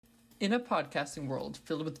In a podcasting world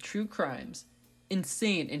filled with true crimes,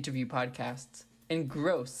 insane interview podcasts, and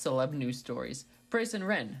gross celeb news stories, Bryce and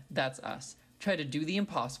Ren, that's us, try to do the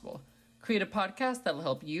impossible. Create a podcast that'll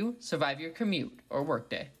help you survive your commute or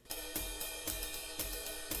workday.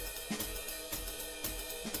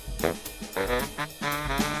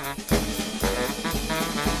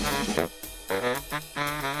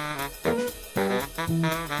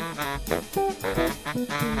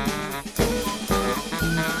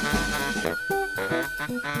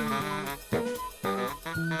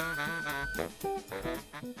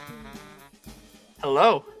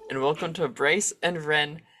 Hello, and welcome to Bryce and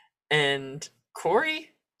Ren and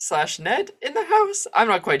Corey/Ned in the house. I'm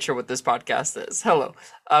not quite sure what this podcast is. Hello,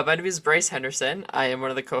 my name is Bryce Henderson. I am one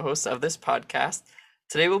of the co-hosts of this podcast.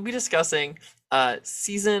 Today we'll be discussing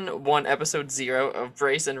Season 1, Episode 0 of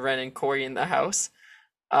Bryce and Ren and Corey in the house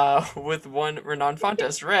with one Renan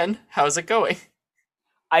Fontes. Ren, how's it going?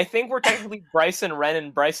 I think we're technically Bryce and Ren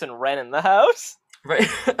in the house. Right.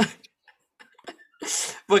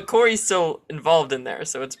 But Corey's still involved in there,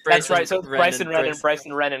 so it's Bryce. That's right. So it's Bryce and Ren and Bryce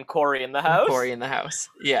and Ren and Corey in the house. Corey in the house,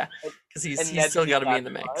 yeah, because he's still got to be in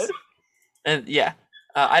the mix. Side. And yeah,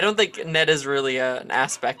 I don't think Ned is really an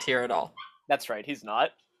aspect here at all. That's right. He's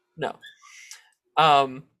not. No.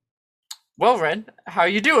 Well, Ren, how are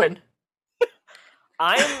you doing?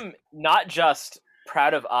 I'm not just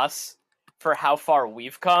proud of us for how far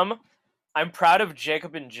we've come. I'm proud of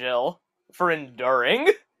Jacob and Jill for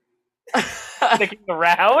enduring. Sticking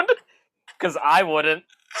around, because I wouldn't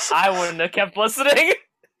have kept listening.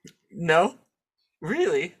 No,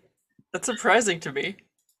 really, that's surprising to me.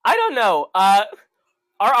 I don't know.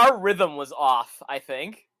 Our rhythm was off, I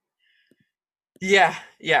think. Yeah,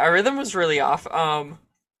 our rhythm was really off.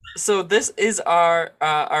 So this is our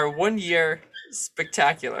 1 year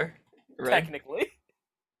spectacular, right? Technically.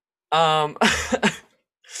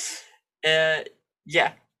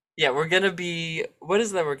 Yeah, we're gonna be. What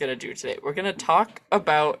is that we're gonna do today? We're gonna talk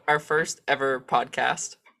about our first ever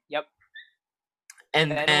podcast. Yep.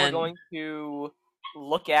 And then then we're going to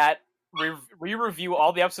look at re-review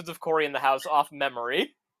all the episodes of Corey in the House off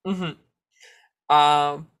memory. Mm-hmm.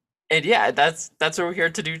 And yeah, that's what we're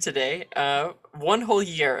here to do today. 1 whole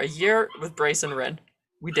year, a year with Bryce and Ren.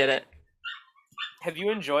 We did it. Have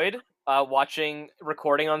you enjoyed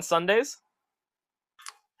recording on Sundays?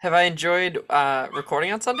 Have I enjoyed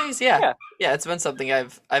recording on Sundays? Yeah, it's been something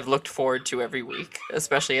I've looked forward to every week,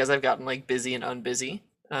 especially as I've gotten like busy and unbusy.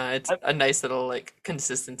 It's a nice little like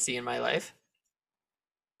consistency in my life.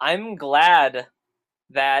 I'm glad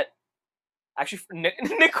that actually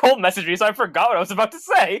Nicole messaged me, so I forgot what I was about to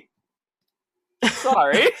say.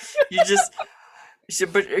 Sorry.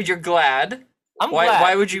 But you're glad. I'm glad.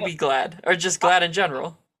 Why would you be glad, or just glad in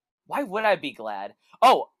general? Why would I be glad?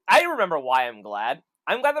 Oh, I remember why I'm glad.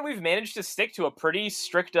 I'm glad that we've managed to stick to a pretty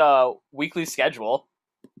strict weekly schedule.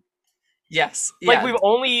 Yes. Like, we've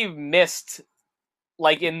only missed,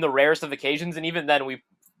 like, in the rarest of occasions, and even then we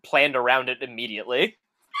planned around it immediately.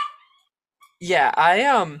 Yeah,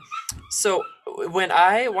 so when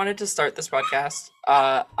I wanted to start this podcast,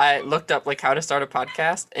 I looked up, like, how to start a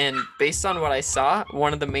podcast, and based on what I saw,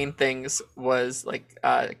 one of the main things was, like,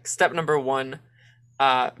 step number 1,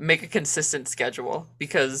 make a consistent schedule,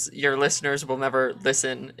 because your listeners will never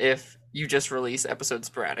listen if you just release episodes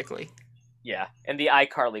sporadically. Yeah, and the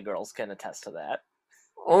iCarly girls can attest to that.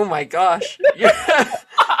 Oh my gosh.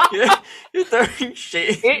 You're throwing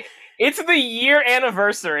shade. It's the year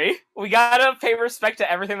anniversary. We gotta pay respect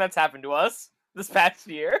to everything that's happened to us this past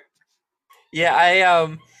year. Yeah,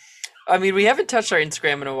 I mean, we haven't touched our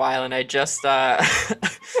Instagram in a while, and I just, I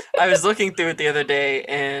was looking through it the other day,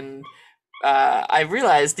 and I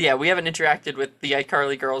realized, we haven't interacted with the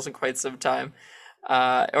iCarly girls in quite some time.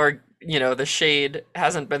 Or, the shade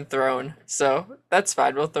hasn't been thrown. So that's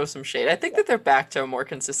fine. We'll throw some shade. I think that they're back to a more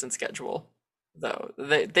consistent schedule, though.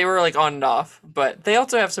 They were like on and off, but they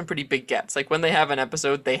also have some pretty big gets. Like when they have an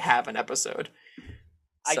episode, they have an episode.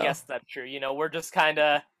 I guess that's true. We're just kind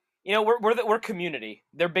of, we're community.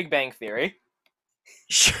 They're Big Bang Theory.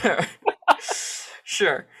 Sure.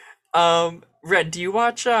 Sure. Red, do you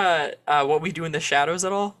watch What We Do in the Shadows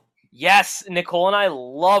at all? Yes, Nicole and I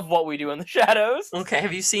love What We Do in the Shadows. Okay,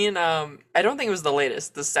 have you seen I don't think it was the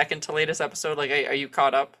latest, the second to latest episode, like are you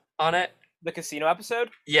caught up on it? The casino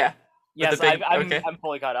episode? Yeah. Yes, I'm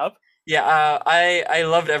fully caught up. Yeah, I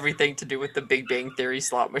loved everything to do with the Big Bang Theory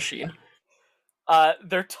slot machine.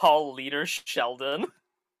 Their tall leader Sheldon.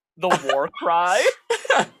 The war cry.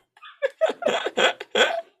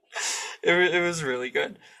 It was really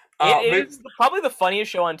good. It's probably the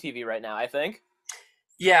funniest show on TV right now, I think.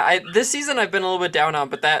 Yeah, this season I've been a little bit down on,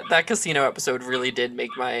 but that casino episode really did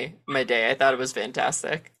make my day. I thought it was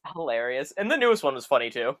fantastic. Hilarious. And the newest one was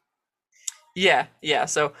funny too. Yeah, yeah.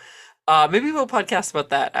 So maybe we'll podcast about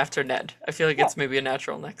that after Ned. I feel like Yeah. it's maybe a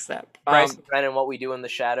natural next step. Bryson Wren and What We Do in the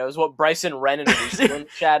Shadows. What Bryson Wren and We Do in the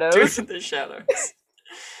Dude Shadows. in the shadows.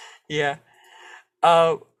 Yeah.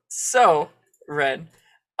 So Ren,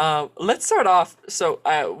 let's start off. So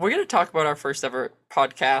we're gonna talk about our first ever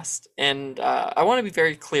podcast, and I want to be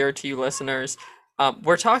very clear to you listeners.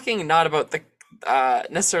 We're talking not about the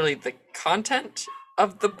necessarily the content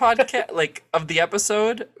of the podcast, like of the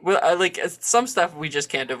episode. Well, like some stuff we just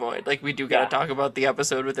can't avoid. Like we do gotta Yeah. talk about the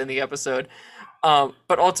episode within the episode.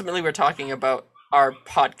 But ultimately, we're talking about our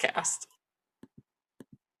podcast.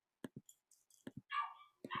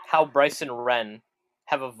 How Bryson Wren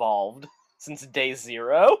have evolved since day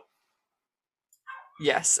zero.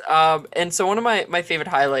 Yes. And so one of my favorite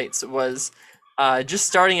highlights was just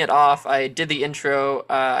starting it off. I did the intro.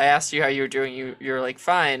 I asked you how you were doing. You were like,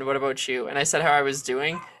 fine. What about you? And I said how I was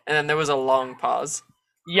doing. And then there was a long pause.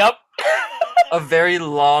 Yep. A very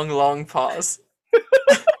long pause.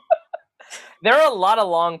 There are a lot of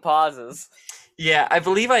long pauses. Yeah, I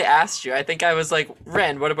believe I asked you. I think I was like,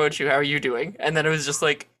 Ren, what about you? How are you doing? And then it was just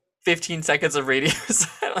like 15 seconds of radio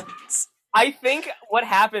silence. I think what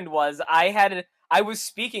happened was I was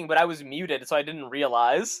speaking, but I was muted, so I didn't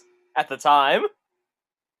realize at the time.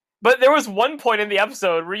 But there was one point in the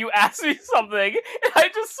episode where you asked me something, and I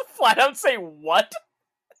just flat out say, what?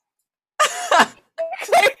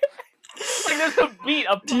 like, there's a beat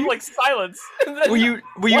of like silence. And then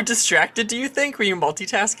Were you distracted, do you think? Were you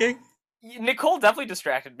multitasking? Nicole definitely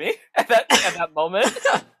distracted me at that moment.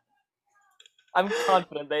 I'm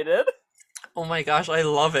confident they did. Oh my gosh, I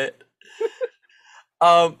love it.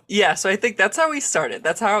 Yeah, so I think that's how we started.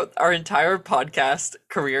 That's how our entire podcast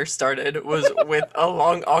career started, was with a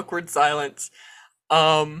long awkward silence.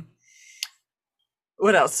 Um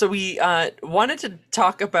what else? So we wanted to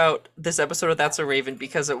talk about this episode of That's a Raven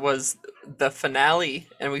because it was the finale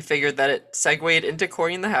and we figured that it segued into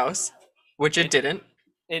Cory in the House, which it didn't.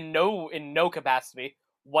 In no capacity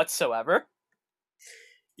whatsoever.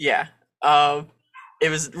 Yeah. It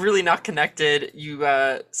was really not connected. You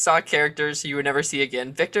saw characters you would never see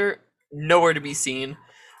again. Victor, nowhere to be seen.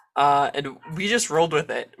 And we just rolled with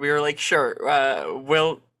it. We were like, sure,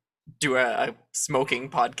 we'll do a smoking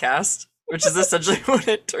podcast, which is essentially what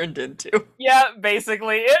it turned into. Yeah,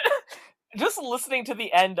 basically. It just listening to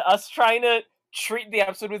the end, us trying to treat the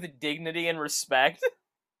episode with dignity and respect.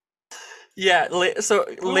 Yeah, so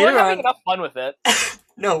We later weren't having on, enough fun with it.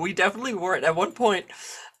 no, we definitely weren't. At one point,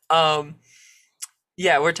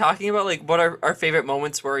 yeah, we're talking about like what our favorite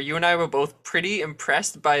moments were. You and I were both pretty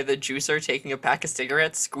impressed by the juicer taking a pack of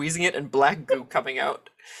cigarettes, squeezing it, and black goo coming out.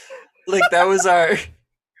 Like that was our.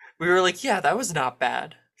 We were like, yeah, that was not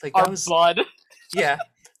bad. Like that Our was, blood. yeah,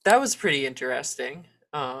 that was pretty interesting.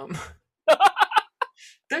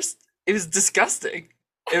 There's, it was disgusting.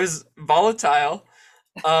 It was volatile.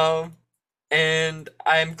 And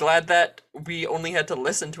I'm glad that we only had to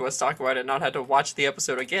listen to us talk about it, not had to watch the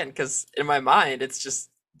episode again, because in my mind, it's just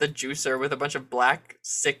the juicer with a bunch of black,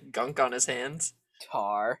 sick gunk on his hands.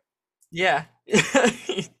 Tar. Yeah.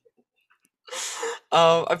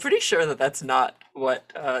 I'm pretty sure that that's not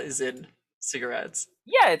what is in cigarettes.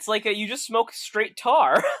 Yeah, it's like you just smoke straight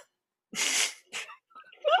tar.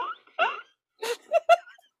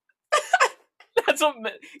 That's what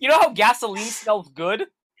you know how gasoline smells good.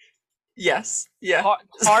 Yes. Yeah.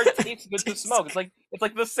 Tar tastes good to smoke. It's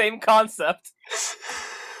like the same concept.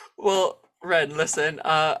 Well, Ren, listen.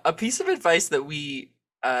 A piece of advice that we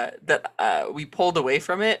pulled away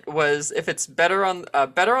from it was if it's better on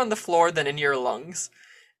the floor than in your lungs,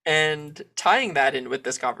 and tying that in with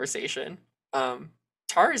this conversation,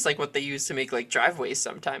 tar is like what they use to make like driveways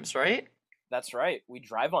sometimes, right? That's right. We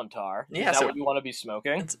drive on tar. Yeah, Is that so what you want to be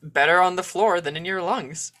smoking? it's better on the floor than in your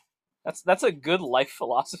lungs. That's a good life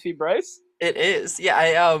philosophy, Bryce. It is. Yeah,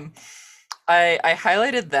 I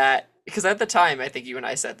highlighted that because at the time I think you and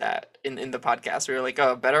I said that in the podcast. We were like,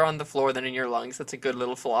 oh, better on the floor than in your lungs. That's a good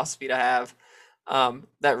little philosophy to have.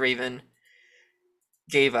 That Raven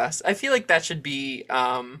gave us. I feel like that should be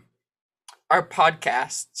our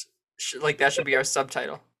podcast. Like that should be our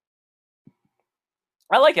subtitle.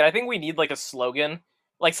 I like it. I think we need like a slogan,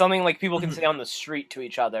 like something like people can Mhm. say on the street to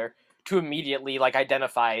each other to immediately like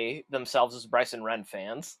identify themselves as Bryson Wren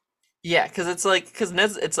fans. Yeah, because it's like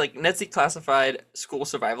it's like Ned's Declassified School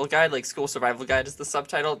Survival Guide. Like School Survival Guide is the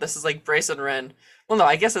subtitle. This is like Bryson Wren. Well, no,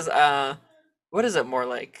 I guess it's what is it more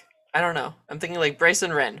like? I don't know. I'm thinking like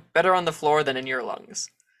Bryson Wren, better on the floor than in your lungs.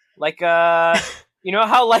 Like You know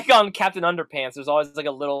how like on Captain Underpants, there's always like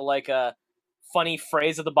a little like a funny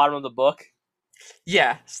phrase at the bottom of the book.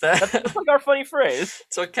 Yeah, so That's like our funny phrase.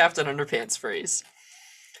 it's what Captain Underpants phrase.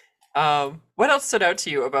 What else stood out to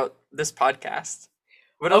you about this podcast?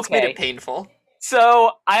 What else made it Okay, painful?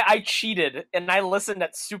 so I cheated and I listened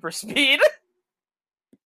at super speed.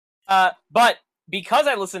 But because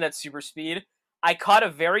I listened at super speed, I caught a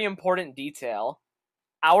very important detail.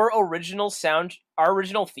 Our original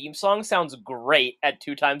theme song sounds great at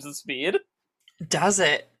 2 times the speed. Does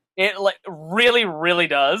it? It like really, really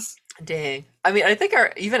does. Dang. I mean, I think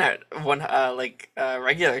our even at one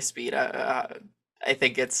regular speed, I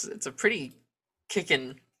think it's a pretty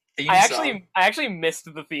kicking theme song. I actually missed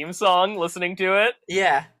the theme song listening to it.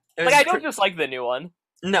 Yeah, it Like was I don't just like the new one.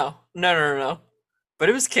 no. But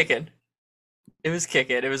it was kicking. It was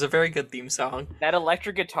kicking. It was a very good theme song. That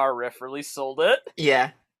electric guitar riff really sold it.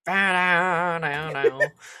 Yeah. Yeah,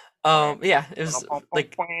 it was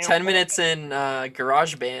like 10 minutes in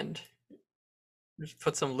GarageBand. Just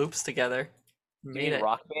put some loops together. You Made mean it.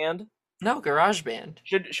 Rock Band? No, GarageBand.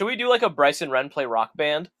 Should we do like a Bryson Wren play Rock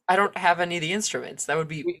Band? I don't have any of the instruments. That would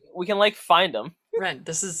be We can like find them. Ren.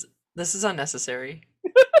 This is unnecessary.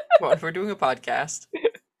 Well, if we're doing a podcast,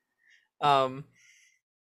 um,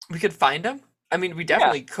 we could find them. I mean, we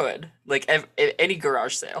definitely could. Like any any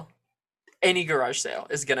garage sale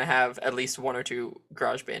is gonna have at least one or two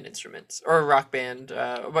garage band instruments or rock band.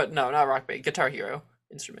 But no, not rock band. Guitar Hero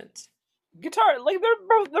instruments. Guitar, like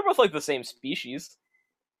they're both like the same species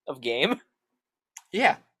of game.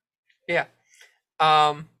 Yeah, yeah.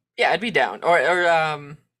 Yeah, I'd be down.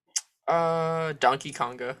 Donkey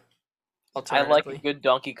Konga. I like a Alternatively, good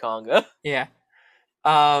Donkey Konga. yeah.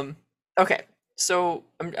 Okay. So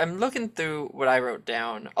I'm looking through what I wrote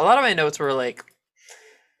down. A lot of my notes were like,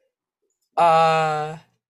 uh,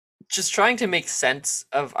 just trying to make sense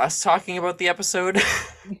of us talking about the episode.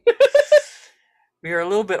 We were a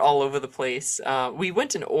little bit all over the place. We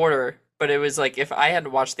went in order, but it was like if I had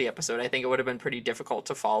watched the episode, I think it would have been pretty difficult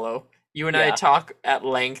to follow. You and I Yeah. talk at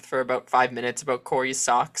length for about 5 minutes about Corey's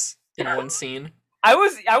socks in one scene. I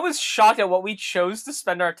was shocked at what we chose to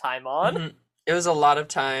spend our time on. Mhm. It was a lot of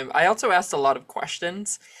time. I also asked a lot of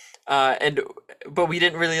questions, but we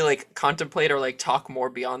didn't really like contemplate or like talk more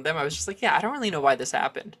beyond them. I was just like, yeah, I don't really know why this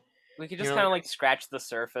happened. We could You just know, kind of like scratch the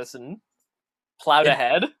surface and plowed Yeah.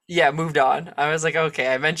 ahead. Yeah, moved on. I was like,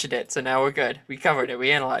 okay, I mentioned it, so now we're good. We covered it.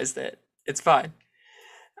 We analyzed it. It's fine.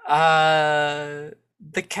 The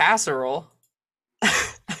casserole.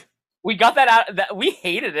 We got that out. That we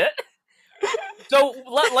hated it. So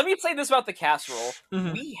let me say this about the casserole.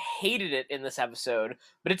 Mhm. We hated it in this episode,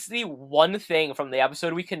 but it's the one thing from the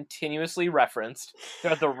episode we continuously referenced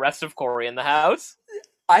throughout the rest of Corey in the house.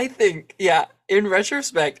 I think, yeah, in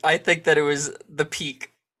retrospect, I think that it was the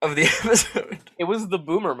peak of the episode. It was the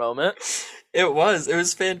boomer moment. It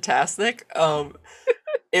was fantastic.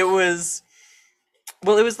 It was,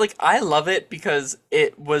 well, it was like I love it because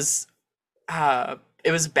it was bad.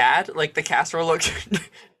 Like the casserole looked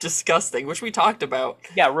disgusting, which we talked about.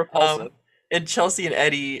 Yeah, repulsive. And Chelsea and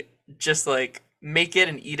Eddie just like make it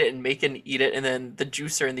and eat it and make it and eat it, and then the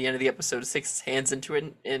juicer in the end of the episode sticks his hands into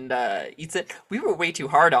it and eats it. We were way too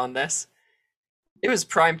hard on this. It was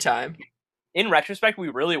prime time. In retrospect, we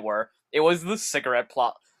really were. It was the cigarette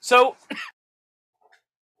plot. So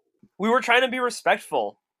we were trying to be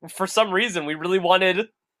respectful. For some reason, we really wanted,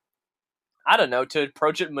 I don't know, to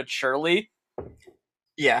approach it maturely.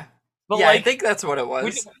 Yeah, But yeah, I like think that's what it we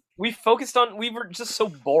was. we focused on, we were just so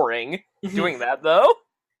boring doing that though.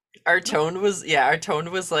 Our tone was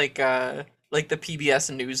like the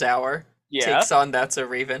PBS NewsHour Yeah. takes on That's a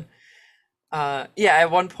Raven. Yeah,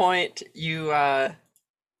 at one point you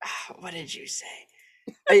what did you say?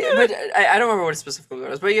 I don't remember what it specifically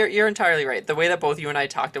was, but you're entirely right. The way that both you and I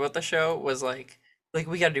talked about the show was like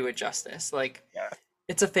we got to do it justice. Like Yeah.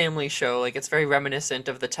 it's a family show. Like it's very reminiscent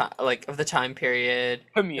of the time of the time period.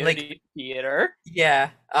 Community theater. Yeah,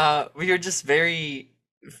 we were just very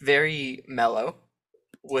very mellow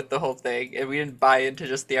with the whole thing, and we didn't buy into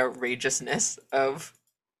just the outrageousness of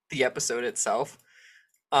the episode itself.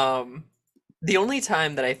 The only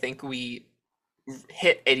time that I think we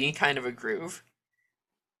hit any kind of a groove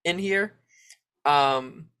in here,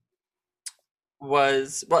 um,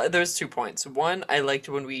 was well, there's 2 points. One, I liked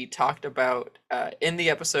when we talked about in the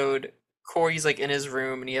episode, Corey's like in his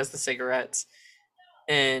room and he has the cigarettes,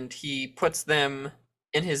 and he puts them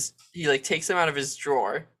in he like takes them out of his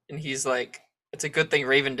drawer, and he's like, it's a good thing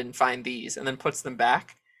Raven didn't find these, and then puts them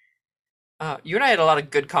back. You and I had a lot of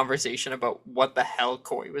good conversation about what the hell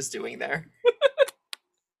Corey was doing there.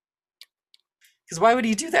 Because why would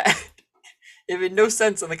he do that? it made no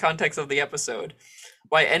sense in the context of the episode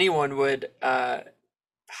why anyone would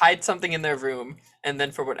hide something in their room and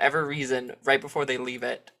then for whatever reason, right before they leave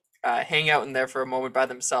it, hang out in there for a moment by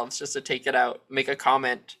themselves just to take it out, make a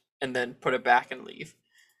comment, and then put it back and leave.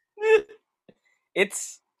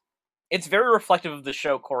 It's very reflective of the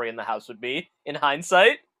show Cory in the House would be, in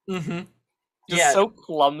hindsight. Mm-hmm. Just Yeah. so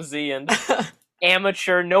clumsy and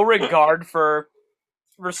amateur, no regard for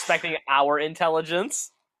respecting our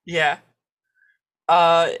intelligence. Yeah.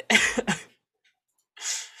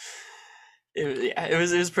 It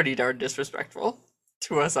was pretty darn disrespectful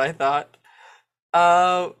to us, I thought.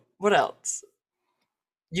 What else?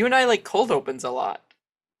 You and I like cold opens a lot.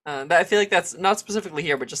 I feel like that's not specifically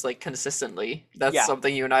here, but just like consistently. That's Yeah.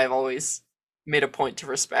 something you and I have always made a point to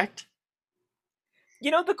respect. You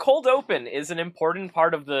know, the cold open is an important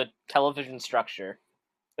part of the television structure,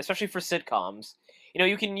 especially for sitcoms. You know,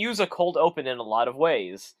 you can use a cold open in a lot of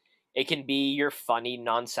ways. It can be your funny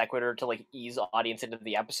non sequitur to like ease audience into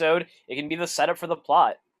the episode. It can be the setup for the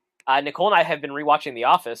plot. Nicole and I have been rewatching The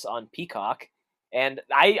Office on Peacock, and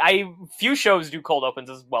I few shows do cold opens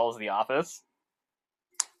as well as The Office.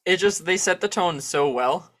 They set the tone so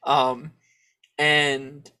well.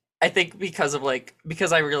 And I think because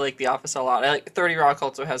I really like The Office a lot. I like 30 Rock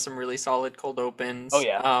also has some really solid cold opens. Oh,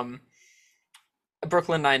 yeah.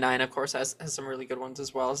 Brooklyn Nine-Nine of course has some really good ones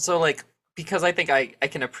as well. So like because I think I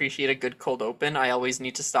can appreciate a good cold open, I always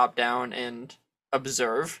need to stop down and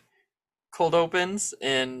observe cold opens,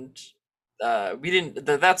 and we didn't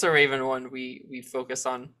That's a Raven one we focus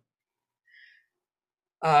on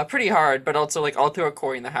pretty hard, but also like all throughout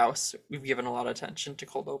Cory in the House, we've given a lot of attention to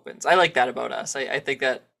cold opens. I like that about us. I think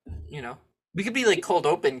that, we could be like cold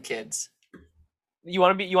open kids. You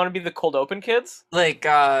want to be the cold open kids? Like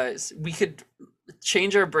we could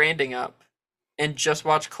change our branding up and just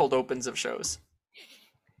watch cold opens of shows.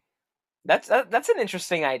 That's an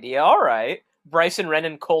interesting idea. All right, Bryson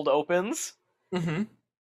Renan cold opens. Mm-hmm.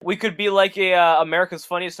 We could be like America's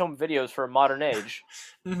Funniest Home Videos for a modern age.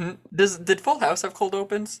 Mm-hmm. Did Full House have cold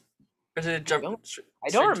opens, or did it jump? I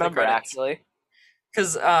don't remember actually.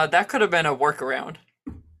 Because that could have been a workaround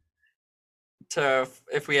to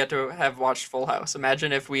if we had to have watched Full House.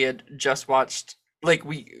 Imagine if we had just watched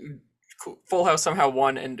Full House somehow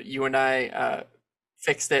won, and you and I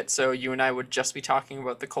fixed it, so you and I would just be talking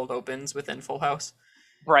about the cold opens within Full House.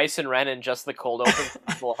 Bryson Renan just the cold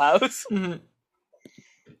open Full House. Mm-hmm.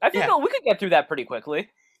 I think we could get through that pretty quickly.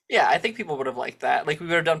 Yeah, I think people would have liked that. Like we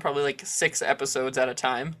would have done probably like 6 episodes at a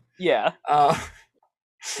time. Yeah.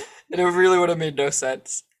 It really would have made no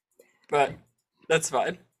sense, but that's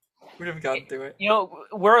fine. We'd have gone through it. You know,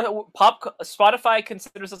 Spotify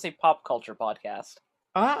considers us a pop culture podcast.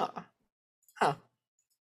 Ah, huh.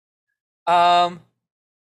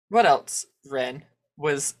 What else, Ren,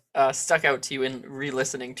 was stuck out to you in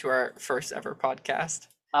re-listening to our first ever podcast?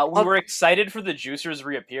 We were excited for the Juicers'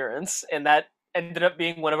 reappearance, and that ended up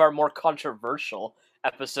being one of our more controversial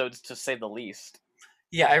episodes, to say the least.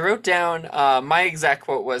 Yeah, I wrote down, my exact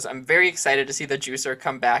quote was, "I'm very excited to see the Juicer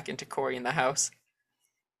come back into Cory in the House."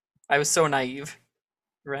 I was so naive,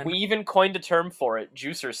 Ren. We even coined a term for it,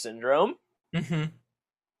 Juicer Syndrome. Mm-hmm.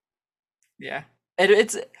 Yeah.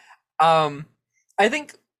 It's, I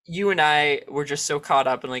think you and I were just so caught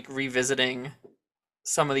up in, like, revisiting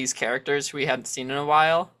some of these characters who we hadn't seen in a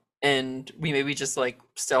while, and we maybe just, like,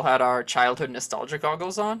 still had our childhood nostalgia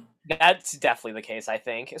goggles on. That's definitely the case, I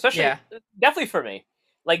think. Especially, Yeah. definitely for me.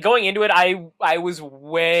 Like, going into it, I was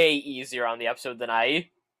way easier on the episode than I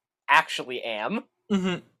actually am.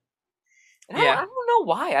 Mm-hmm. And I don't know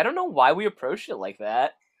why. I don't know why we approached it like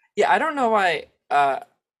that. Yeah, I don't know why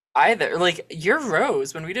either. Like, your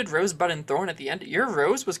rose, when we did Rosebud and Thorn at the end, your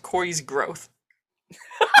rose was Cory's growth.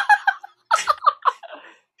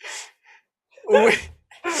 Which,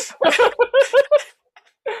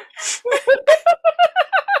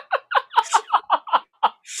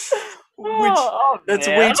 that's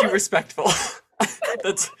man. way too respectful.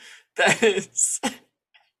 That is.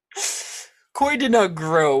 Cory did not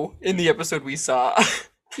grow in the episode we saw.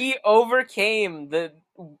 He overcame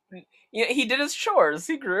he did his chores.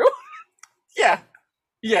 He grew. Yeah,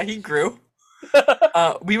 he grew.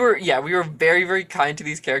 We were very, very kind to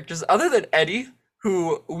these characters. Other than Eddie,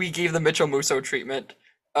 who we gave the Mitchell Musso treatment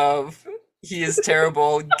of he is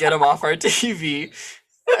terrible. Get him off our TV.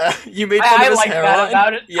 You made fun of his like hairline. that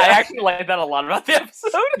about it. Yeah. I actually like that a lot about the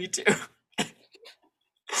episode. Me too.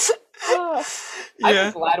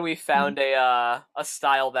 I'm glad we found a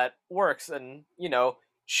style that works and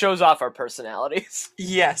shows off our personalities.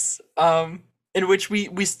 Yes. In which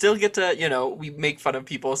we still get to, we make fun of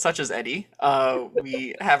people such as Eddie.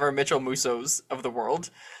 We have our Mitchell Mussos of the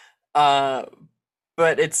world.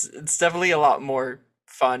 but it's definitely a lot more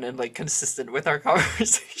fun and like consistent with our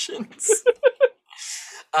conversations.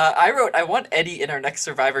 I want Eddie in our next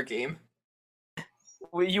Survivor game.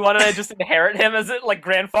 You want to just inherit him as it, like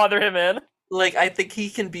grandfather him in? Like I think he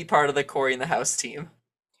can be part of the Corey in the House team.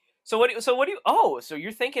 So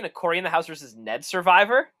you're thinking of Corey in the House versus Ned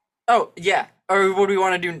Survivor? Oh yeah, or would we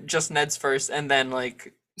want to do just Ned's first and then like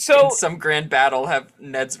in So some grand battle have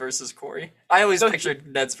Ned's versus Corey? I always so pictured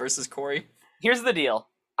Ned's versus Corey. here's the deal.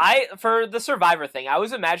 For the Survivor thing, I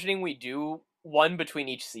was imagining we do one between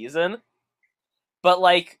each season, but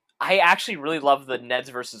like I actually really love the Ned's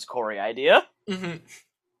versus Corey idea. Hmm.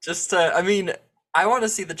 Just to, I mean, I want to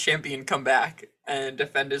see the champion come back and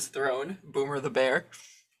defend his throne, Boomer the Bear.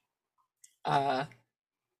 Uh,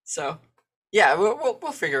 so yeah,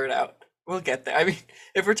 we'll figure it out. We'll get there. I mean,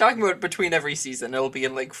 if we're talking about between every season, it'll be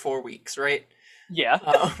in like 4 weeks, right? Yeah.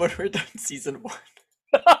 When we're done season one.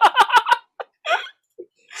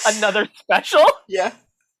 Another special? Yeah.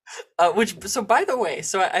 Which so by the way,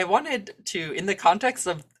 so I wanted to, in the context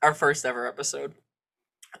of our first ever episode,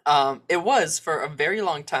 it was for a very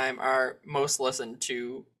long time our most listened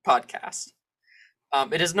to podcast.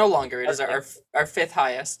 It is no longer. It is Okay. our fifth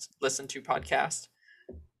highest listened to podcast.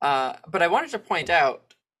 But I wanted to point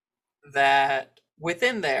out that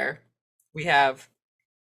within there we have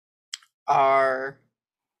our.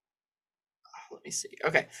 Let me see.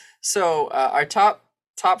 Okay, so our top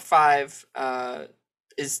five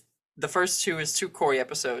is the first two is two Corey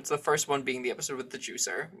episodes. The first one being the episode with the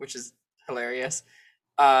juicer, which is hilarious.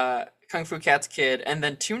 Kung Fu Cat's Kid, and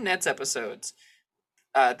then two Nets episodes.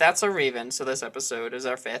 That's a Raven, so this episode is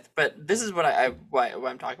our fifth. But this is what why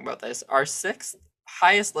I'm talking about this. Our sixth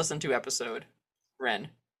highest listened to episode, Ren,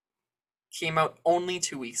 came out only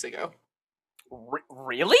 2 weeks ago.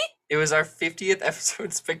 Really? It was our 50th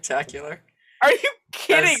episode spectacular. Are you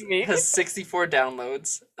kidding me? Has 64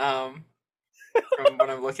 downloads. From what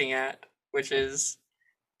I'm looking at, which is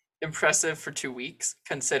impressive for 2 weeks,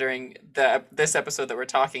 considering this episode that we're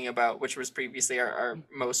talking about, which was previously our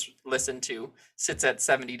most listened to, sits at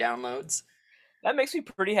 70 downloads. That makes me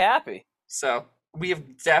pretty happy. So we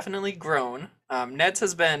have definitely grown. Ned's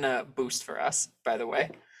has been a boost for us, by the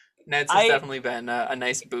way. Ned's has definitely been a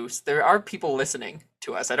nice boost. There are people listening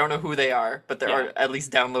to us. I don't know who they are, but they are at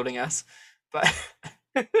least downloading us. But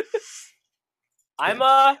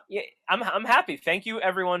I'm happy. Thank you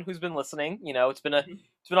everyone who's been listening. You know, it's been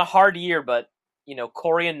a hard year, but you know,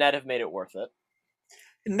 Corey and Ned have made it worth it.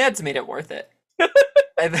 Ned's made it worth it.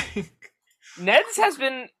 I think Ned's has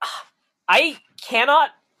been. I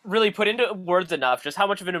cannot really put into words enough just how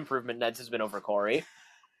much of an improvement Ned's has been over Corey.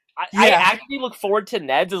 I actually look forward to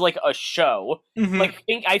Ned's as like a show. Mhm. Like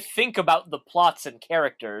I think about the plots and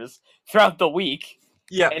characters throughout the week.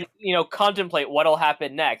 Yeah. And you know, contemplate what'll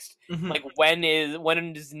happen next. Mhm. Like when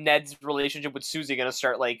is Ned's relationship with Susie gonna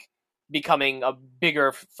start like becoming a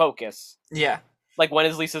bigger focus? Yeah. Like when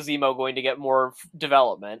is Lisa Zemo going to get more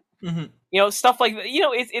development? Mhm. You know, stuff like that. You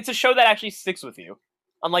know, it's a show that actually sticks with you.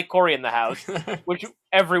 Unlike Corey in the House, which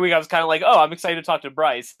every week I was kind of like, oh, I'm excited to talk to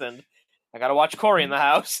Bryce, and I gotta watch Corey in the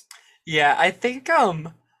House. Yeah, I think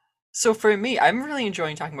so for me, I'm really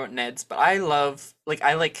enjoying talking about Ned's, but I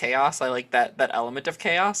like chaos. I like that element of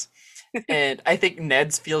chaos. And I think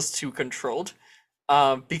Ned's feels too controlled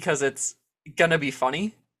because it's gonna be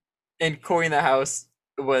funny. And Corey in the House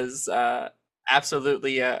was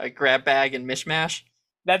absolutely a grab bag and mishmash.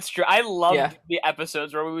 That's true. I loved the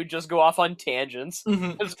episodes where we would just go off on tangents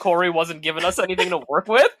Mhm. because Corey wasn't giving us anything to work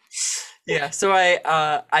with. Yeah, so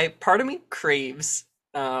I part of me craves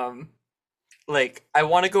like I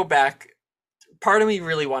want to go back. Part of me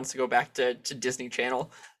really wants to go back to Disney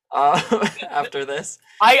Channel after this.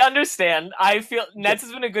 I understand. I feel Nets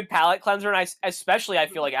has been a good palate cleanser, and I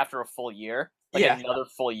feel like after a full year, like Yeah. another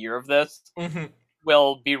full year of this, Hmm.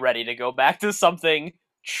 we'll be ready to go back to something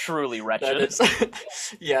truly That wretched. is,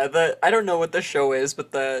 yeah. I don't know what the show is,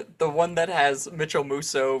 but the one that has Mitchell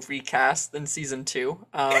Musso recast in season 2,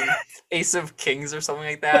 Ace of Kings or something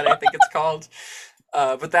like that. I think it's called.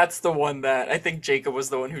 But that's the one that I think Jacob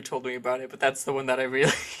was the one who told me about it. But that's the one that I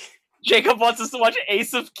really. Jacob wants us to watch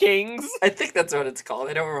Ace of Kings. I think that's what it's called.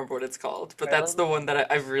 I don't remember what it's called, but that's the one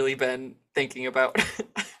that I've really been thinking about.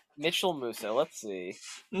 Mitchell Musso. Let's see.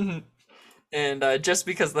 Hmm. And just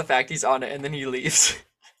because of the fact he's on it and then he leaves.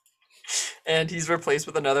 And he's replaced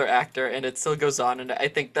with another actor, and it still goes on. And I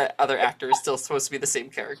think that other actor is still supposed to be the same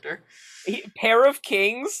character. Pair of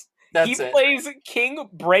Kings. That's he it. plays King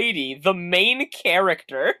Brady, the main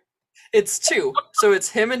character. It's 2, so it's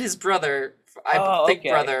him and his brother. I think okay.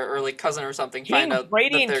 brother or like cousin or something. King Find out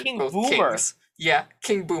Brady that and they're King both Boomer. kings. Yeah,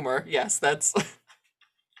 King Boomer. Yes, that's.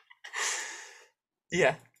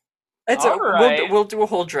 Yeah. It's All right. we'll do a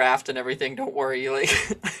whole draft and everything. Don't worry. Like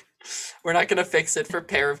we're not gonna fix it for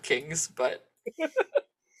Pair of Kings, but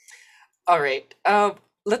all right.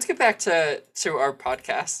 Let's get back to our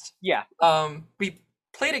podcast. Yeah. We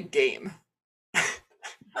played a game,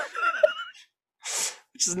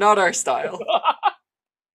 which is not our style.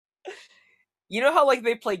 You know how like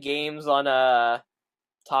they play games on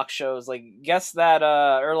talk shows, like guess that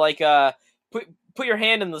or like put your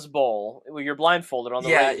hand in this bowl when you're blindfolded on the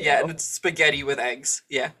Yeah, radio. yeah, and it's spaghetti with eggs.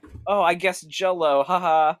 Yeah. Oh, I guess Jello.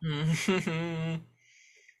 Haha.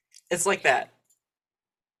 It's like that.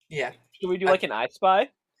 Yeah. Should we do Uh, like an I Spy?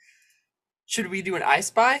 should we do an I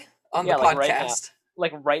Spy on the Yeah, like right now. podcast?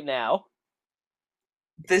 Like right now.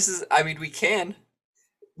 This is, I mean, we can.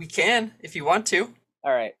 We can if you want to.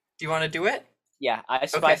 All right. Do you want to do it? Yeah, I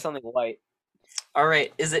spy Okay. something white. All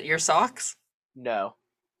right. Is it your socks? No.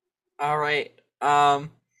 All right.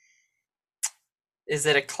 Is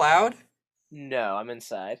it a cloud? No, I'm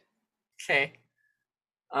inside. Okay.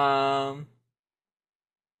 Um,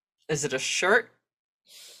 is it a shirt?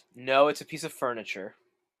 No, it's a piece of furniture.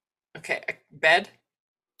 Okay. A bed,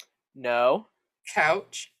 No.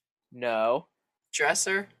 couch, No.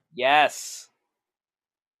 dresser. Yes.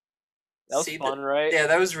 That was See, fun, right? yeah,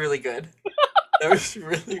 that was really good. That was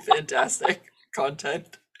really fantastic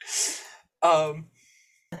content. Um,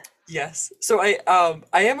 yes. So I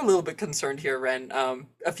am a little bit concerned here, Ren.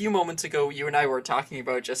 A few moments ago, you and I were talking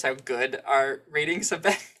about just how good our ratings have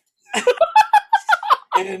been.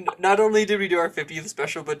 And not only did we do our 50th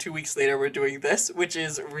special, but 2 weeks later we're doing this, which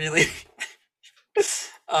is really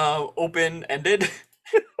open-ended.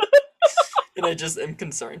 And I just am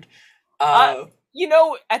concerned. You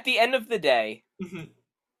know, at the end of the day, Mhm,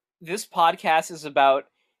 this podcast is about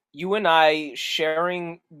you and I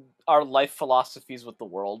sharing our life philosophies with the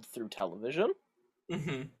world through television.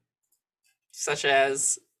 mhm. Such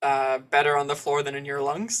as better on the floor than in your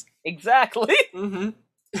lungs. Exactly. Mm-hmm.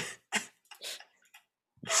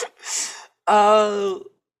 uh,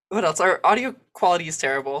 what else? Our audio quality is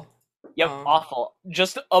terrible. Yep, Um, awful.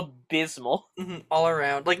 Just abysmal. all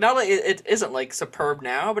around. Like not like it isn't like superb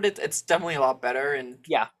now, but it's definitely a lot better and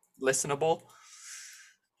Yeah. listenable.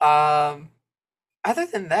 Um, other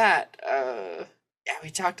than that, yeah, we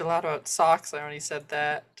talked a lot about socks. I already said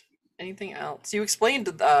that. Anything else? You explained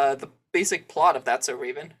the basic plot of That's So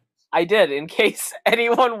Raven. I did, in case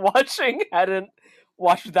anyone watching hadn't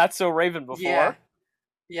watched That's So Raven before. Yeah.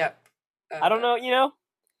 Yep. I don't know, you know?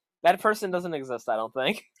 That person doesn't exist, I don't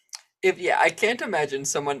think. If yeah, I can't imagine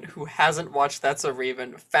someone who hasn't watched That's a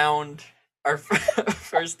Raven found our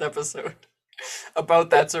first episode about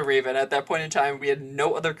That's a Raven. At that point in time, we had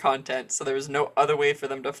no other content, so there was no other way for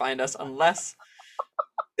them to find us unless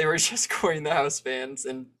they were just Cory the House fans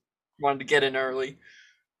and wanted to get in early.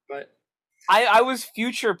 But I was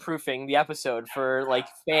future proofing the episode for like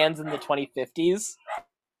fans in the 2050s.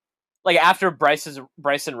 Like after Bryce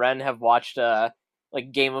and Ren have watched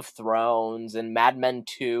like Game of Thrones and Mad Men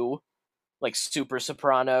 2, like Super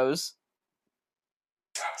Sopranos.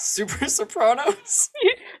 Super Sopranos?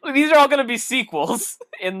 These are all gonna be sequels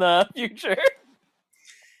in the future.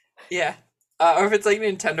 Yeah. Or if it's like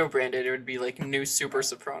Nintendo branded, it would be like New Super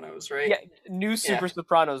Sopranos, right? Yeah, new Super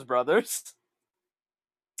Sopranos brothers.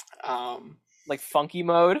 Um, Like Funky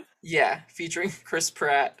Mode. yeah, featuring Chris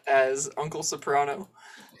Pratt as Uncle Soprano.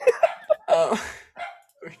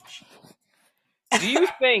 Which- Do you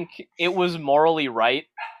think it was morally right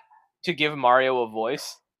to give Mario a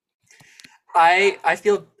voice? I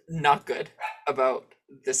feel not good about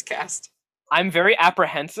this cast. I'm very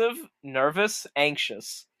apprehensive, nervous,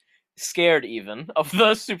 anxious, scared even of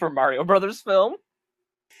the Super Mario Brothers film.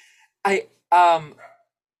 I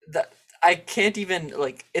the I can't even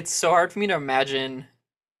like it's so hard for me to imagine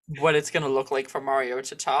what it's gonna look like for Mario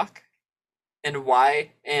to talk and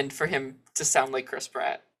why and for him to sound like Chris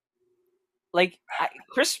Pratt. Like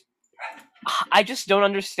I just don't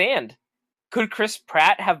understand. Could Chris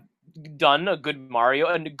Pratt have done a good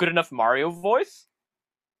enough Mario voice?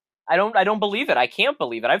 I don't believe it. I can't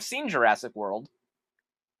believe it. I've seen Jurassic World.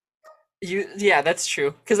 Yeah, that's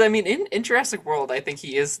true. Because I mean, in Jurassic World, I think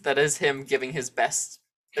that is him giving his best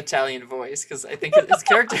Italian voice. Because I think his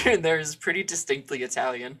character in there is pretty distinctly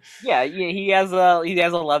Italian. Yeah, he has a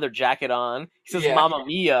leather jacket on. He says Yeah. "Mamma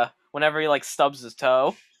Mia" whenever he like stubs his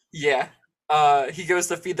toe. Yeah. He goes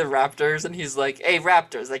to feed the raptors, and he's like, "Hey,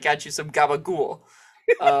 raptors, I got you some gabagool,"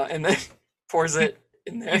 and then pours it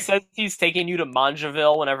in there. He says he's taking you to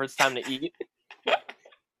Mangeville whenever it's time to eat.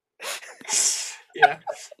 Yeah.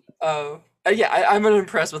 Yeah, I'm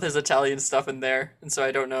unimpressed with his Italian stuff in there, and so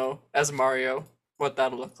I don't know as Mario what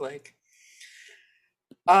that'll look like.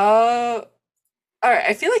 All right,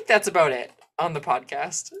 I feel like that's about it on the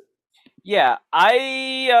podcast. Yeah,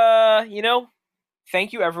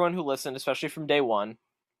 thank you everyone who listened, especially from day one,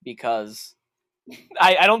 because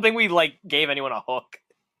I don't think we like gave anyone a hook.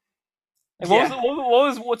 Like, Yeah,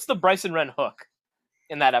 what's the Bryson Wren hook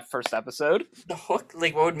in that first episode? the hook,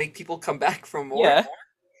 like what would make people come back for more? Yeah,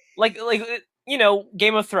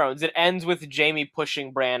 Game of Thrones. It ends with Jaime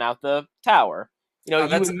pushing Bran out the tower. Oh,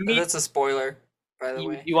 You meet. that's a spoiler, by the You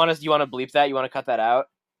way. you want to bleep that? You want to cut that out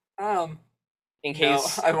Um, in no,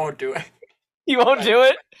 case I won't do it. you won't But do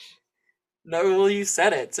it? no, well, you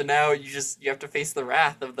said it, so now you have to face the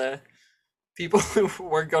wrath of the people who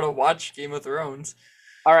weren't gonna watch Game of Thrones.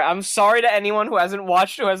 All right, I'm sorry to anyone who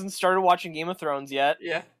hasn't started watching Game of Thrones yet.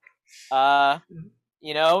 Yeah, Uh,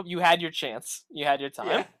 you had your chance. You had your time.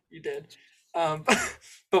 yeah, you did. Um,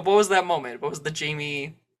 but what was that moment? What was the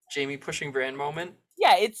Jamie pushing Bran moment?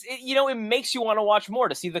 Yeah, it makes you want to watch more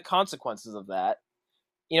to see the consequences of that.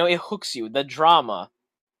 It hooks you. The drama,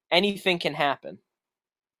 anything can happen.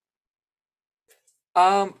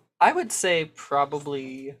 I would say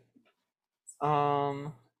probably.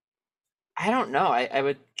 I don't know. I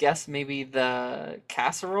would guess maybe the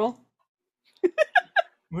casserole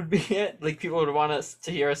would be it. Like people would want us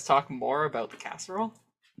to hear us talk more about the casserole.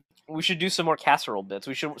 We should do some more casserole bits.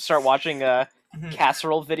 We should start watching Mhm.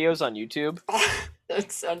 casserole videos on YouTube. That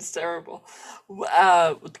sounds terrible.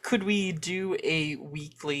 Could we do a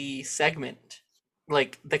weekly segment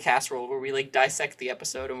like the casserole where we like dissect the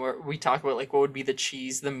episode and where we talk about like what would be the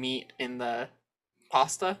cheese, the meat, and the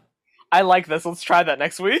pasta? I like this. Let's try that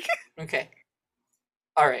next week. Okay.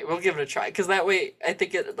 All right, we'll give it a try because that way I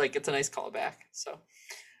think it's a nice callback. So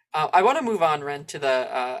I want to move on, Ren, to the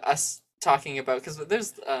us talking about because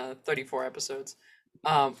there's 34 episodes.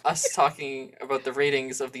 Us talking about the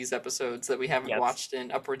ratings of these episodes that we haven't Yes. watched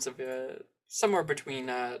in upwards of somewhere between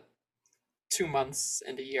 2 months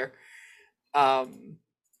and a year.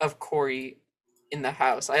 Of Corey in the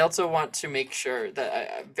house. I also want to make sure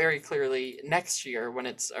that very clearly next year, when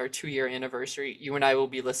it's our 2 year anniversary, you and I will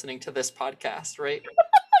be listening to this podcast, right?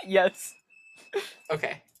 Yes.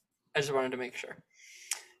 Okay. I just wanted to make sure.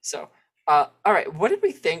 So, all right. What did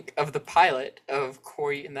we think of the pilot of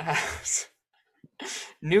Corey in the House?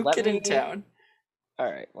 New Let kid me- in town.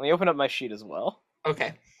 All right. Let me open up my sheet as well.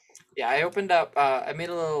 Okay. Yeah, I opened up. I made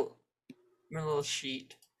a little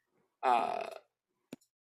sheet,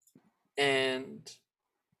 and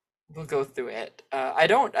we'll go through it. I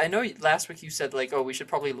don't. I know last week you said like, oh, we should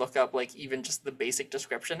probably look up like even just the basic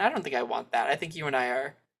description. I don't think I want that. I think you and I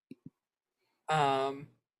are.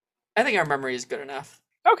 I think our memory is good enough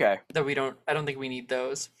Okay. that we don't. I don't think we need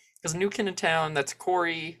those because New Kid in Town. That's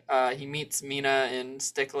Corey. He meets Mina and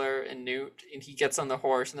Stickler and Newt, and he gets on the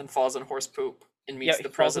horse and then falls in horse poop and meets Yeah, the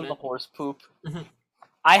he falls in the president. horse poop. Mhm.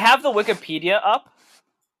 I have the Wikipedia up,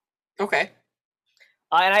 Okay.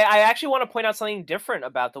 and I actually want to point out something different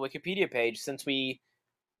about the Wikipedia page since we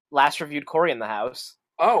last reviewed Corey in the House.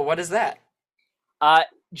 Oh, what is that?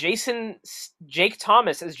 Jake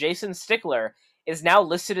Thomas as Jason Stickler is now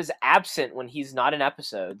listed as absent when he's not in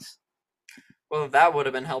episodes. Well, that would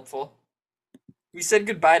have been helpful. We said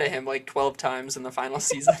goodbye to him like 12 times in the final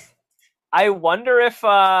season. I wonder if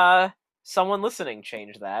someone listening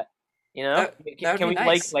changed that. That would Can be we lay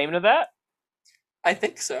nice. claim to that? I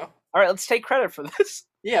think so. All right, let's take credit for this.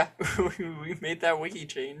 Yeah, we made that wiki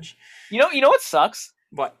change. You know what sucks?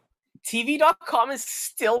 What? TV.com is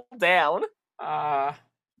still down. Uh,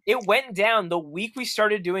 It went down the week we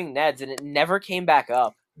started doing Neds, and it never came back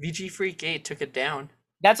up. VG Freak 8 took it down.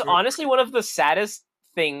 That's Mm. honestly one of the saddest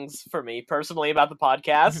things for me personally about the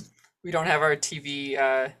podcast. We don't have our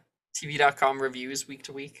TV.com reviews week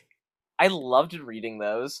to week. I loved reading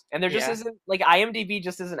those, and there just Yeah. isn't like IMDb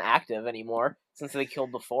just isn't active anymore since they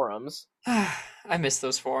killed the forums. I miss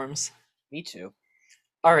those forums. Me too.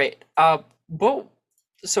 All right.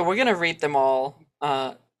 So we're gonna rate them all.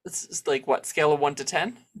 It's like what, scale of 1 to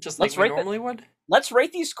 10, just like Let's we rate the- normally would. Let's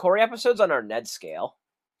rate these Corey episodes on our Ned scale.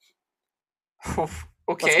 Let's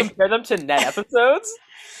Okay. compare them to Ned episodes.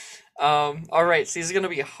 All right. So he's gonna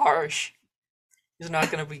be harsh. He's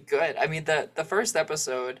not gonna be good. I mean, the first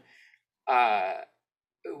episode,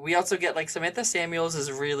 we also get like Samantha Samuels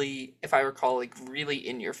is really, if I recall, like really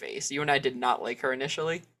in your face. You and I did not like her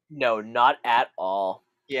initially. No, not at all.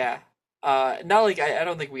 Yeah. Not like I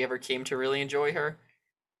don't think we ever came to really enjoy her,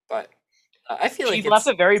 but I feel She like left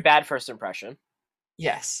it's a very bad first impression.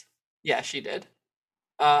 yes, yeah, she did.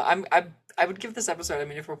 I would give this episode. I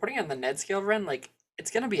mean, if we're putting it on the Ned scale, Ren, like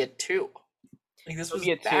it's gonna be a 2. Like this It'll was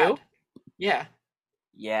be a 2? bad. Yeah.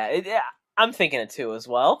 Yeah, I'm thinking it too as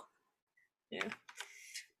well.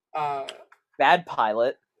 Uh, Bad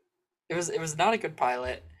pilot. it was not a good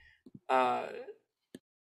pilot. Uh,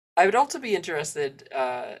 I would also be interested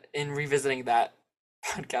in revisiting that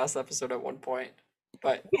podcast episode at one point,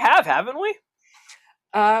 but We have, haven't we?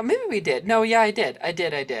 maybe we did. No, yeah, I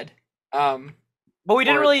did. Um, But we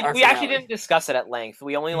didn't for really. our We actually finale. didn't discuss it at length.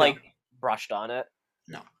 We only No, brushed on it.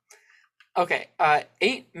 no. Okay,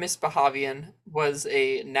 8 Miss Bahavian was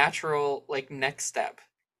a natural next step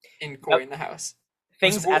in Yep. Cory in the House.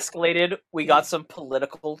 Things escalated. We got some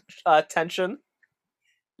political tension.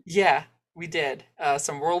 Yeah, we did.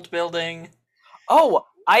 Some world building. Oh,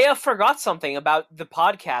 I forgot something about the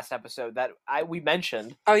podcast episode that we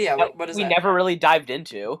mentioned. Oh yeah, That what is we that? never really dived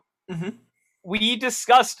into. Hmm. We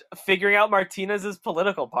discussed figuring out Martinez's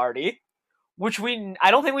political party, which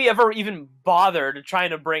I don't think we ever even bothered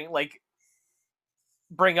trying to bring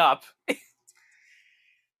up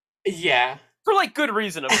Yeah, for good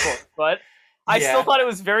reason, of course. But I still yeah. thought it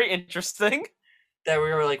was very interesting. That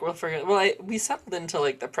we were like, we'll forget. Well, we settled into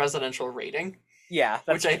the presidential rating, Yeah,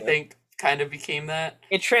 that's which I true. think kind of became that.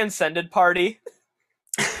 It transcended party,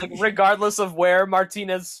 regardless of where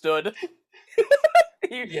Martinez stood.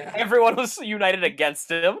 Yeah. Everyone was united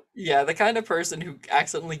against him. Yeah, the kind of person who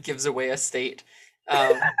accidentally gives away a state,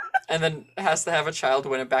 and then has to have a child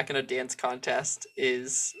win it back in a dance contest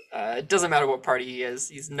is it doesn't matter what party he is,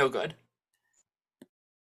 he's no good.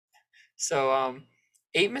 So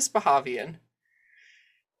 8 Miss Bahavian.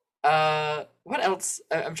 What else?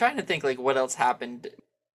 I'm trying to think what else happened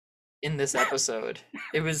in this episode.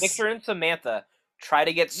 It was Victor and Samantha try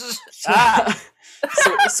to get so,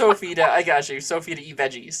 Sophie to I got you. Sophie to eat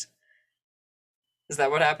veggies. Is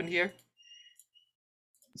that what happened here?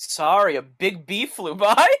 Sorry, a big bee flew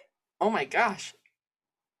by. Oh my gosh.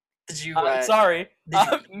 Did you Sorry. did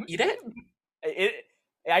you eat it?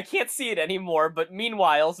 I can't see it anymore, but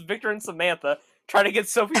meanwhile, Victor and Samantha try to get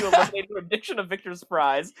Sophie to eliminate her addiction of Victor's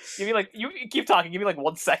fries. Give me you keep talking. Give me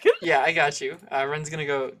 1 second. Yeah, I got you. Ren's gonna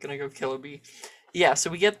go kill a bee. Yeah, so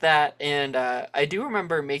we get that, and I do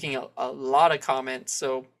remember making a lot of comments.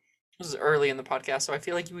 So this is early in the podcast, so I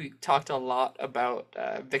feel like we talked a lot about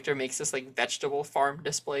Victor makes this vegetable farm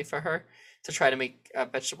display for her to try to make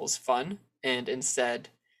vegetables fun, and instead,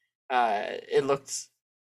 it looked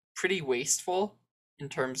pretty wasteful in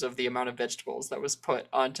terms of the amount of vegetables that was put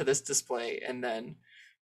onto this display and then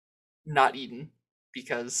not eaten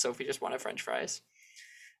because Sophie just wanted French fries.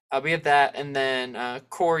 We have that, and then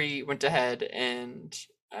Cory went ahead and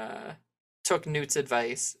took Newt's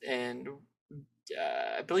advice, and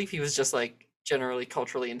I believe he was just generally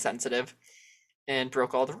culturally insensitive and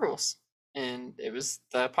broke all the rules. And it was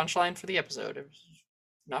the punchline for the episode. It was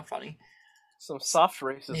not funny. Some soft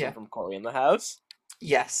racism from Cory in the House.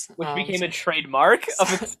 Yes, which became a trademark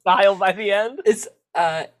of its style by the end. It's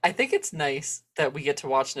I think it's nice that we get to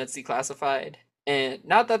watch Ned's Declassified, and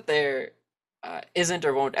not that there isn't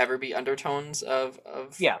or won't ever be undertones of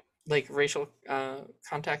racial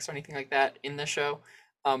context or anything like that in the show,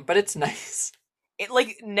 but it's nice. It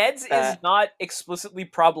Ned's is not explicitly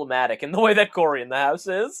problematic in the way that Cory in the House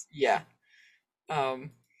is. Yeah. I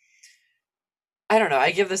don't know.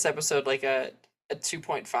 I give this episode a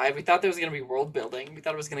 2.5. We thought there was gonna be world building. We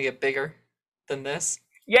thought it was gonna get bigger than this.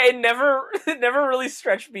 Yeah, it never really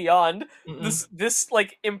stretched beyond this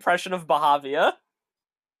impression of Bahavia.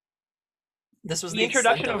 This was the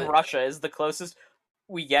introduction of Russia is the closest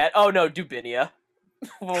we get. Oh no, Dubinia.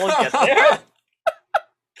 We'll get there.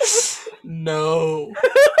 No.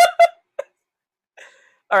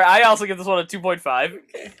 All right, I also give this one a 2.5.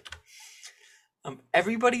 Okay.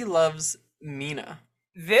 Everybody loves Mina.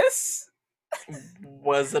 This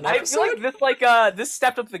was an episode. I feel like this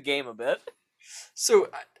stepped up the game a bit. So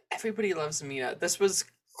everybody loves Mina. This was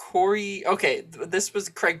Cory. Okay, this was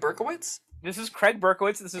Craig Berkowitz. This is Craig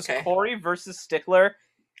Berkowitz. This is Cory versus Stickler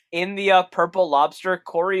in the Purple Lobster.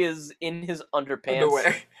 Cory is in his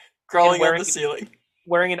underwear, crawling on the ceiling,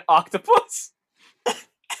 wearing an octopus.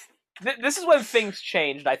 This is when things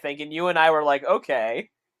changed, I think, and you and I were like, okay,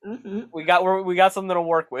 we got something to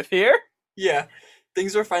work with here. Yeah,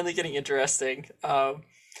 things were finally getting interesting.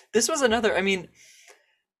 This was another. I mean,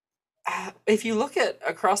 if you look at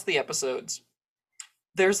across the episodes,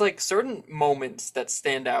 there's certain moments that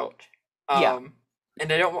stand out. And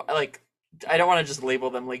I don't want to just label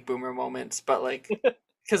them boomer moments, but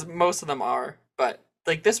because most of them are. But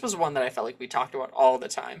this was one that I felt like we talked about all the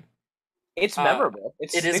time. It's memorable.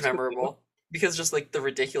 It is memorable because just the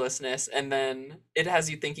ridiculousness, and then it has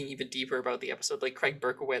you thinking even deeper about the episode. Like Craig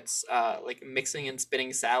Berkowitz, mixing and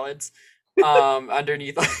spinning salads,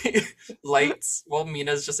 underneath lights while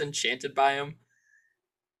Mina's just enchanted by him.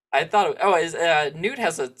 I thought, Newt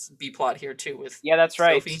has a B plot here too with that's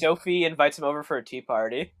right. Sophie. Sophie invites him over for a tea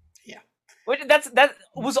party. Yeah, That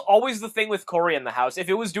was always the thing with Corey in the house. If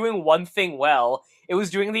it was doing one thing well, it was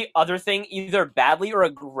doing the other thing either badly or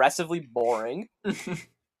aggressively boring.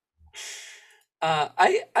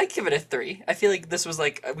 I give it a 3. I feel like this was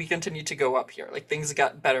like we continued to go up here. Like things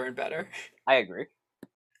got better and better. I agree.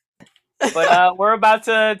 But we're about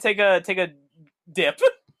to take a dip.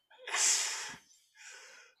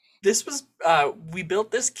 This was we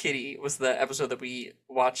built this kitty was the episode that we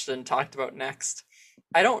watched and talked about next.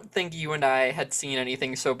 I don't think you and I had seen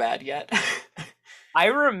anything so bad yet. I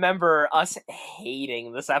remember us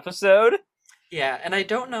hating this episode. Yeah, and I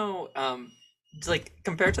don't know like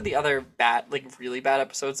compared to the other bad like really bad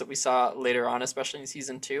episodes that we saw later on, especially in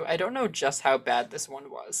season 2, I don't know just how bad this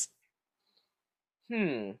one was.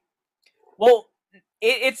 Well,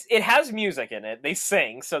 it has music in it. They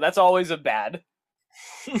sing, so that's always a bad.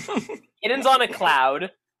 It ends on a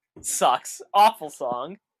cloud. Sucks. Awful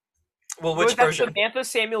song. Well, which version? Samantha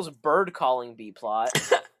Samuels bird calling B plot.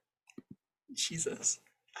 Jesus.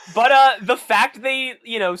 But the fact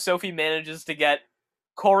Sophie manages to get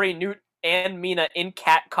Corey, Newt, and Mina in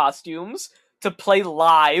cat costumes to play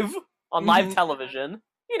live on live television,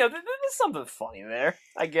 there's something funny there,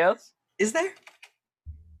 I guess. Is there?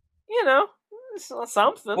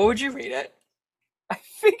 Something. What would you rate it? I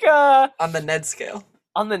think on the Ned scale.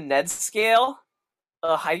 On the Ned scale,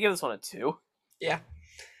 I'd give this one a 2. Yeah.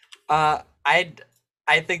 I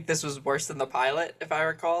think this was worse than the pilot, if I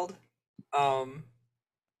recalled.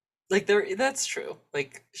 That's true.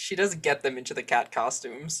 Like she does get them into the cat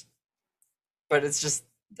costumes, but it's just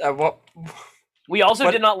what. We also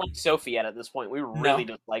did not like Sophie yet at this point. We really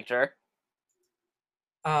disliked her.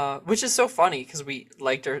 Which is so funny because we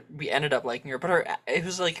liked her. We ended up liking her, but it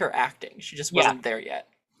was like her acting. She just wasn't there yet.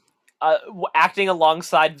 Acting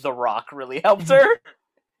alongside The Rock really helped her.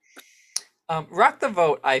 Rock the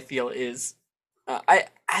Vote, I feel, is I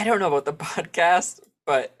don't know about the podcast,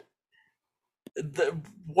 but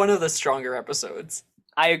one of the stronger episodes.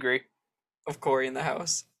 I agree. Of Corey in the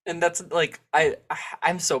house, and that's like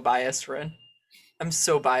I'm so biased, Ren. I'm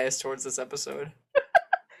so biased towards this episode.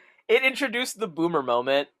 It introduced the boomer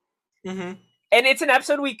moment, and it's an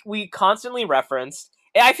episode we constantly referenced.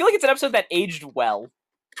 And I feel like it's an episode that aged well.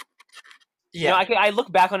 Yeah, I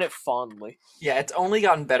look back on it fondly. Yeah, it's only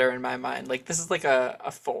gotten better in my mind. Like this is like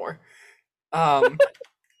a 4,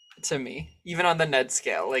 to me, even on the Ned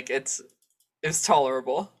scale. Like it's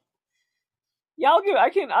tolerable. Yeah, I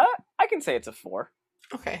can say it's a 4.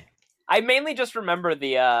 Okay. I mainly just remember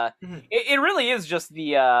the it really is just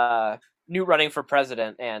the Newt running for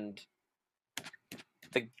president and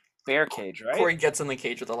the bear cage, right? Corey gets in the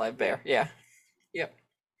cage with a live bear. Yeah. Yep.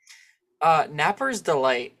 Napper's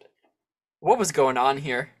Delight. What was going on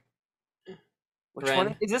here? Which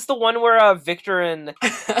one? Is this the one where Victor and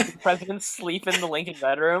the president sleep in the Lincoln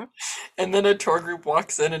bedroom? And then a tour group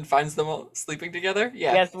walks in and finds them all sleeping together?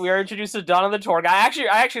 Yeah. Yes, we are introduced to Donna the tour guy.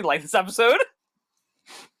 I actually like this episode.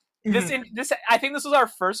 This I think this was our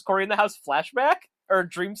first Corey in the House flashback or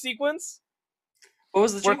dream sequence. What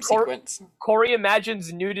was the dream sequence? Corey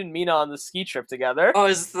imagines Newt and Mina on the ski trip together. Oh,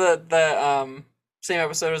 is the same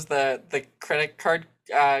episode as the credit card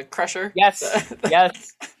crusher? Yes.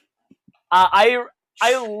 Yes. I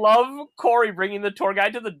love Corey bringing the tour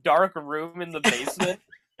guide to the dark room in the basement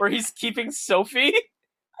where he's keeping Sophie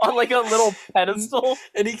on like a little pedestal,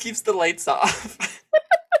 and he keeps the lights off.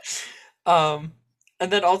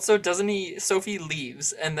 And then also Sophie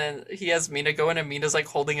leaves, and then he has Mina go in, and Mina's like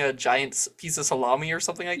holding a giant piece of salami or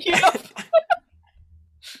something like that.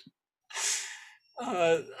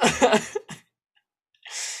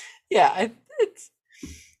 Yeah,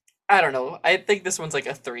 I don't know. I think this one's like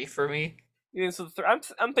a 3 for me. Yeah, so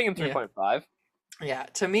I'm thinking 3.5. Yeah,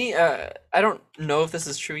 to me, I don't know if this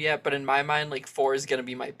is true yet, but in my mind, like 4 is gonna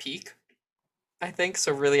be my peak. I think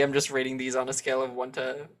so. Really, I'm just rating these on a scale of 1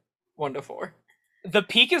 to 4. The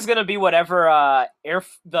peak is gonna be whatever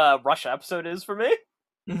the Russia episode is for me.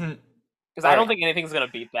 Because I don't think anything's gonna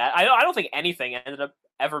beat that. I don't think anything ended up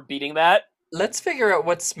ever beating that. Let's figure out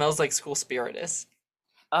what Smells Like School Spirit is.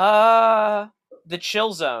 The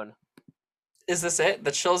Chill Zone. Is this it?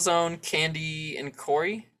 The Chill Zone, Candy, and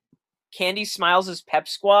Corey? Candy smiles as Pep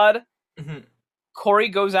Squad. Corey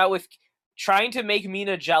goes out with trying to make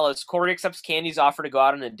Mina jealous. Corey accepts Candy's offer to go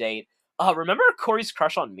out on a date. Remember Corey's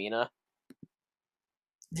crush on Mina?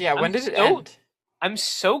 Yeah, when did it end? I'm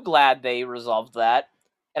so glad they resolved that.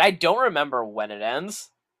 And I don't remember when it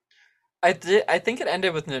ends. I think it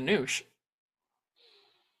ended with Nanoosh.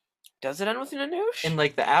 Does it end with Nanoosh? In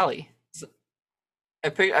like the alley. I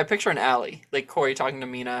picture an alley, like Corey talking to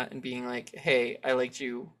Mina and being like, "Hey, I liked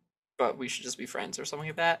you, but we should just be friends," or something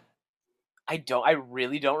like that. I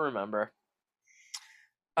really don't remember.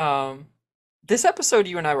 Um, this episode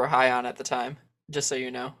you and I were high on at the time, just so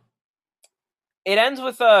you know. It ends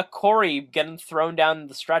with Corey getting thrown down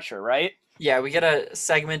the stretcher, right? Yeah, we get a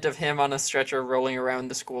segment of him on a stretcher rolling around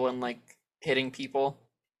the school and like hitting people.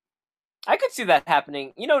 I could see that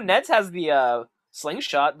happening. You know, Ned's has the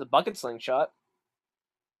slingshot, the bucket slingshot.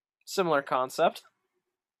 Similar concept.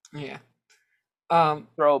 Yeah. Um,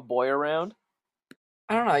 Throw a boy around.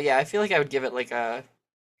 I don't know. Yeah, I feel like I would give it like a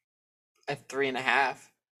 3.5.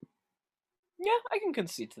 Yeah, I can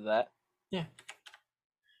concede to that. Yeah.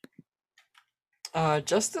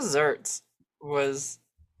 Just Desserts was.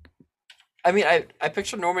 I mean, I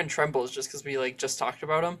picture Norman Trembles just because we like just talked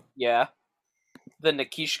about him. Yeah. The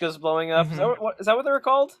Nikishka's blowing up. Mhm. Is that what they were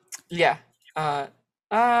called? Yeah. Uh,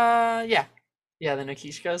 yeah, yeah. The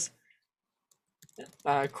Nikishkas.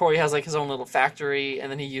 Corey has like his own little factory,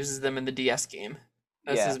 and then he uses them in the DS game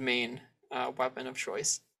as Yeah. his main weapon of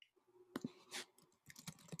choice.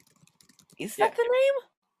 Is Yeah. that the name?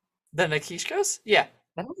 The Nikishkas? Yeah,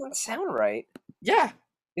 That doesn't sound right. yeah.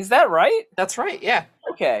 Is that right? That's right. Yeah,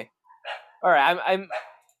 Okay. All right.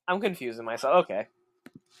 I'm confusing myself. Okay.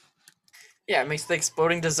 yeah. It makes the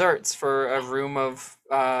exploding desserts for a room of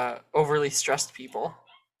overly stressed people.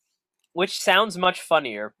 Which sounds much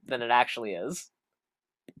funnier than it actually is.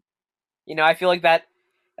 You know, I feel like that's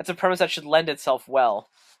a premise that should lend itself well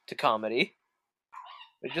to comedy.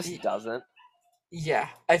 It Y- just doesn't. Yeah,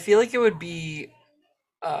 I feel like it would be.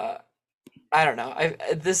 Uh, I don't know.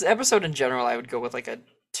 This episode in general, I would go with like a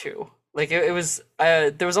 2. Like it was.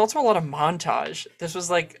 There was also a lot of montage. This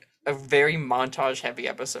was like a very montage heavy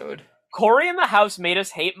episode. Corey in the house made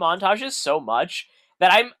us hate montages so much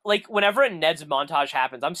that I'm like, whenever a Ned's montage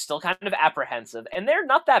happens, I'm still kind of apprehensive, and they're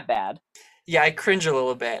not that bad. Yeah, I cringe a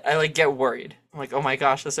little bit. I like get worried. I'm like, oh my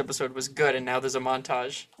gosh, this episode was good, and now there's a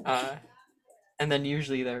montage. And then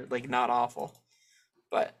usually they're like not awful.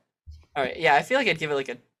 But all right, yeah, I feel like I'd give it like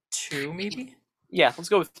a 2 maybe. Yeah, let's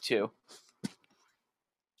go with 2.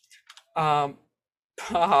 Um,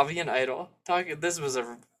 Pahavian Idol. This was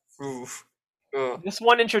a oof. Ugh. This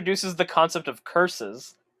one introduces the concept of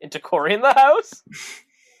curses into Corey in the house,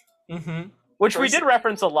 Mm-hmm. which we Curse- did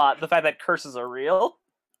reference a lot. The fact that curses are real.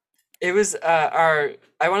 It was our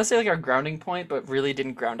I want to say like our grounding point, but really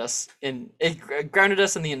didn't ground us in it. Grounded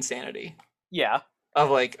us in the insanity Yeah. of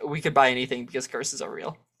like we could buy anything because curses are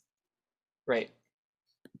real. Right.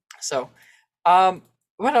 So,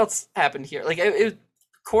 what else happened here? Like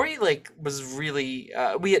Corey like was really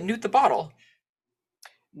we had Newt the bottle.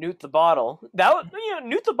 Newt the bottle.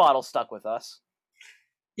 Newt the bottle stuck with us.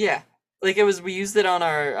 Yeah, like it was we used it on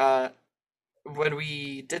our when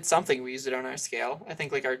we did something we used it on our scale. I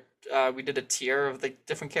think like our we did a tier of the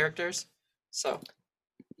different characters. So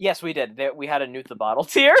Yes, we did. We had a Newt the bottle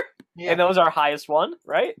tier, yeah, and that was our highest one,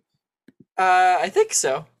 right? I think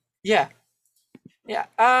so. Yeah, yeah.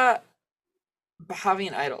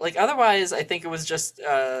 Bahavian Idol. Like otherwise, I think it was just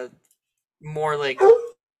more like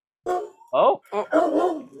Oh,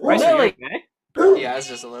 oh Bryce, are you Lily. okay? Yeah, it's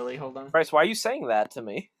just a lily. Hold on. Bryce, why are you saying that to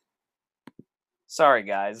me? Sorry,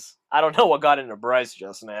 guys. I don't know what got into Bryce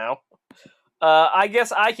just now. I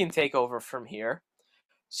guess I can take over from here.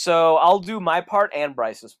 So I'll do my part and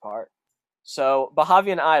Bryce's part. So,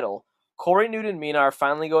 Bahavian Idol. Corey, Newt, and Mina are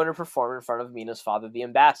finally going to perform in front of Mina's father, the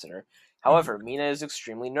ambassador. However, Mina is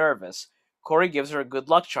extremely nervous. Corey gives her a good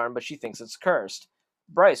luck charm, but she thinks it's cursed.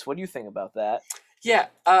 Bryce, what do you think about that? Yeah,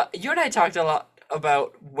 you and I talked a lot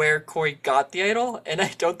about where Corey got the idol, and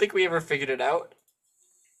I don't think we ever figured it out.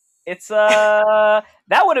 It's that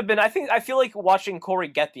would have been. I feel like watching Corey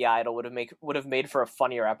get the idol would have made for a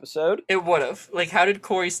funnier episode. It would have. Like, how did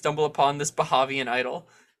Corey stumble upon this Bahavian idol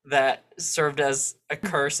that served as a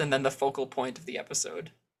curse and then the focal point of the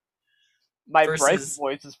episode? My Bryce Versus,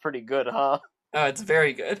 voice is pretty good, huh? oh, it's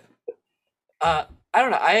very good. I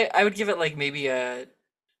don't know. I would give it like maybe a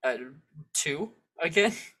 2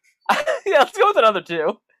 again. Yeah, let's go with another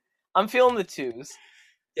 2. I'm feeling the 2s.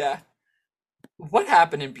 Yeah. What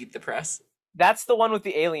happened in Beat the Press? That's the one with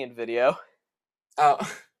the alien video Oh,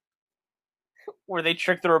 where they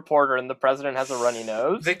trick the reporter and the president has a runny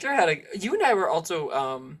nose. Victor had a. You and I were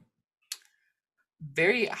also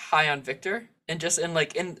very high on Victor, and just in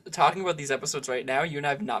like in talking about these episodes right now, you and I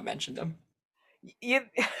have not mentioned him. You,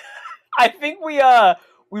 I think we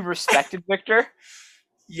respected Victor.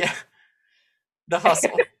 Yeah, the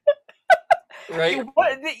hustle, right?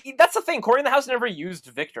 That's the thing. Corey in the House never used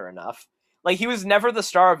Victor enough. Like he was never the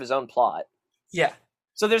star of his own plot. Yeah,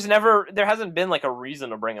 So there hasn't been like a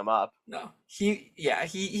reason to bring him up. no, he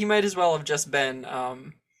might as well have just been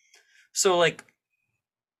so like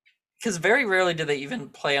because very rarely do they even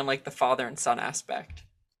play on like the father and son aspect.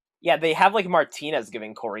 Yeah, they have like Martinez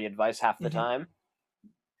giving Corey advice half the Mhm. time.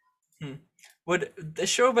 Would the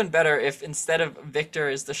show have been better if instead of Victor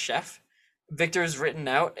is the chef, Victor is written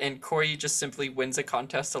out and Corey just simply wins a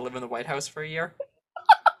contest to live in the White House for a year?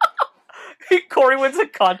 Corey wins a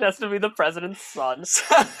contest to be the president's son.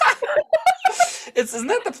 Isn't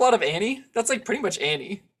that the plot of Annie? That's like pretty much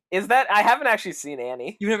Annie. Is that? I haven't actually seen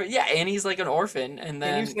Annie. You never, yeah, Annie's like an orphan, and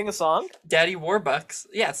Can you then sing a song? Daddy Warbucks.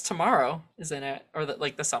 Yeah, it's tomorrow, isn't it? Or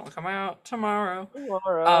like the sun will come out tomorrow.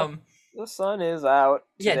 Tomorrow, Um, the sun is out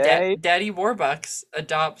yeah, today. Daddy Warbucks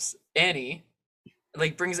adopts Annie,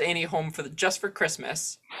 like brings Annie home for just for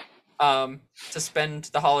Christmas, to spend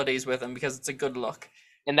the holidays with him because it's a good look.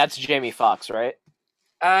 And that's Jamie Foxx, right?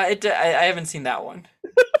 I haven't seen that one,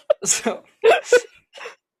 so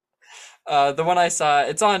the one I saw,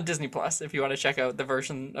 it's on Disney Plus if you want to check out the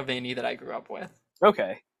version of Annie that I grew up with.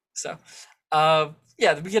 Okay. So,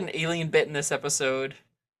 yeah, we get an alien bit in this episode.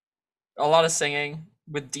 A lot of singing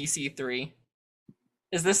with DC3.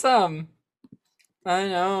 Is this I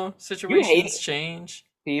know situations change.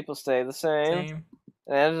 People stay the same. Same.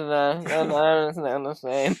 The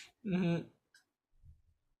same. hmm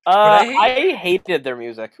I hated their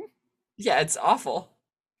music. Yeah, it's awful.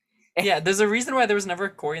 Yeah, there's a reason why there was never a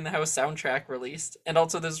Corey in the House soundtrack released, and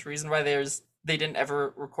also there's a reason why they didn't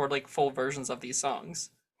ever record like full versions of these songs.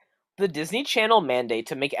 The Disney Channel mandate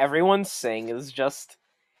to make everyone sing is just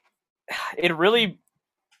it really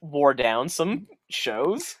wore down some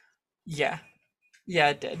shows. Yeah. Yeah,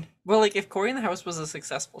 it did. Well, like if Corey in the House was a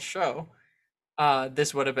successful show,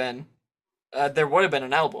 this would have been there would have been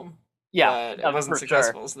an album. Yeah, but it wasn't for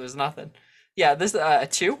successful, sure. so there's nothing. Yeah, this a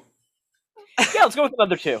 2. Yeah, let's go with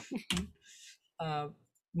another 2.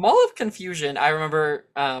 Mall of Confusion, I remember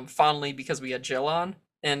fondly because we had Jill on,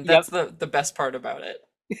 and that's the best part about it.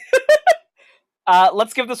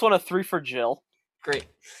 Let's give this one a 3 for Jill. Great.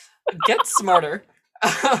 Get Smarter.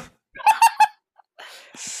 What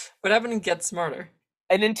happened in Get Smarter?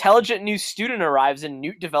 An intelligent new student arrives and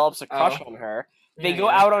Newt develops a crush on her. They go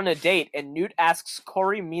out on a date, and Newt asks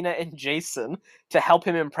Corey, Mina, and Jason to help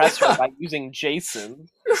him impress her by using Jason,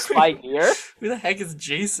 spy gear. Who the heck is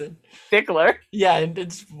Jason? Fickler. Yeah, and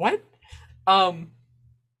it's what?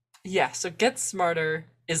 Yeah, so Get Smarter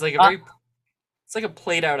is like a very it's like a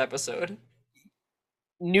played out episode.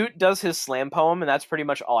 Newt does his slam poem, and that's pretty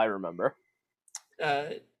much all I remember.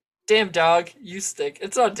 Damn dog, you stink.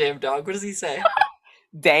 It's not damn dog. What does he say?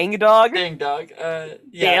 Dang dog? Dang dog. Yeah,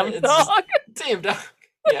 damn dog? Damn dog.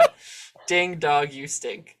 Yeah. Dang dog, you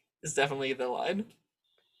stink is definitely the line.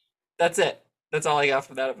 That's it. That's all I got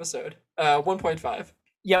from that episode. 1.5.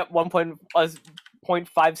 Yep,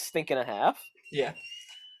 1.5 stink and a half. Yeah.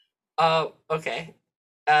 Okay.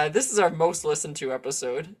 This is our most listened to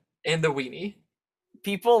episode in the weenie.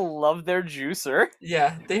 People love their juicer.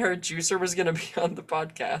 Yeah, they heard Juicer was gonna be on the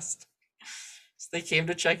podcast, so they came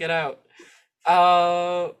to check it out.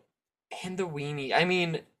 And the weenie. I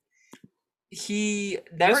mean, he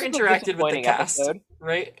never interacted with the cast,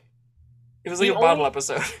 right? It was like a bottle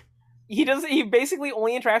episode. He basically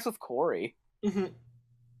only interacts with Corey. Mm-hmm.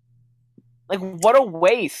 Like, what a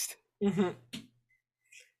waste. Mm-hmm.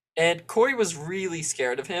 And Corey was really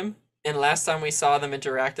scared of him. And last time we saw them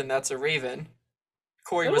interact in That's a Raven,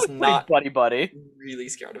 Corey was not buddy. really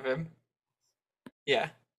scared of him. Yeah.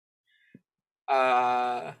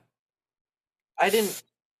 I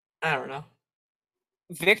don't know.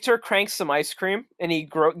 Victor cranks some ice cream, and he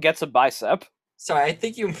gets a bicep. Sorry, I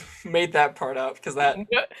think you made that part up, because that...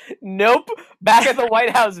 Nope. Back at the White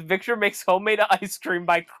House, Victor makes homemade ice cream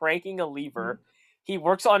by cranking a lever. He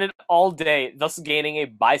works on it all day, thus gaining a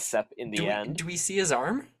bicep in the end. Do we see his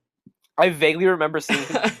arm? I vaguely remember seeing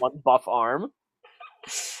his one buff arm.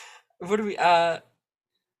 What do we...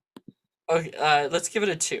 Okay, let's give it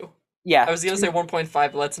a 2. Yeah. I was gonna say 1.5,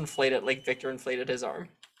 but let's inflate it like Victor inflated his arm.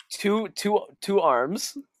 Two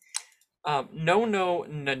arms. No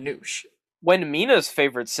Nanoosh. When Mina's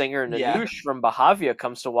favorite singer, Nanoosh from Bahavia,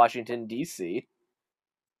 comes to Washington, D.C.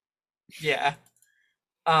 Yeah.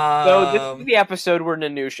 So this is the episode where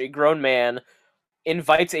Nanoosh, a grown man,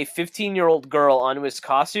 invites a 15-year-old girl onto his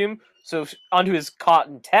cotton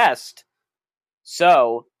test,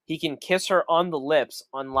 so he can kiss her on the lips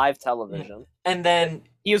on live television. And then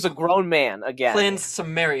he is a grown man again. Plans to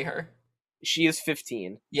marry her. She is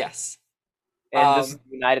 15. Yes. And this is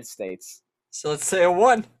the United States. So let's say a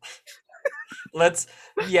 1.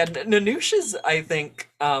 Nanoosh is, I think,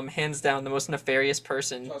 hands down the most nefarious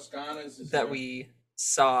person that we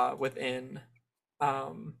saw within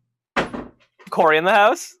Corey in the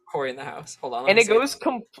House. Corey in the House. Hold on. And it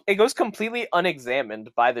goes completely unexamined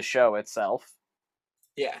by the show itself.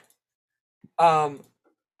 Yeah.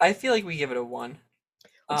 I feel like we give it a 1.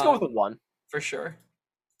 Let's go with a Um, 1. for sure.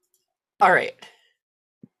 All right.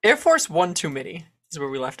 Air Force One Too Many is where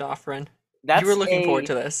we left off, Ren. You were That's looking forward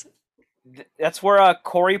to this. That's where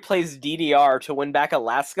Corey plays DDR to win back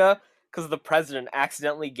Alaska because the president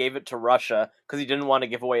accidentally gave it to Russia because he didn't want to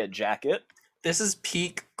give away a jacket. This is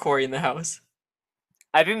peak Corey in the House.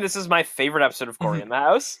 I think this is my favorite episode of Corey Mhm. in the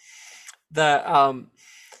House. The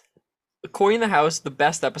Corey in the House, the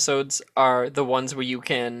best episodes are the ones where you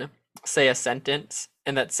can say a sentence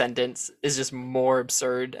and that sentence is just more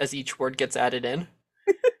absurd as each word gets added in.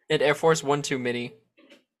 And Air Force One Too Many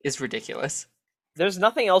is ridiculous. There's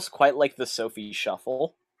nothing else quite like the Sophie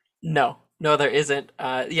Shuffle. No, no, there isn't.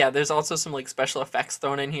 Yeah, there's also some like special effects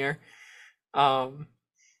thrown in here. Um,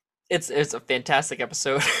 it's a fantastic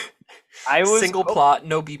episode. I was Single plot,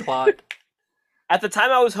 no B plot. At the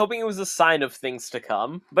time, I was hoping it was a sign of things to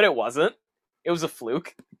come, but it wasn't. It was a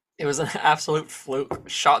fluke. It was an absolute fluke,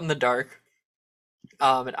 shot in the dark.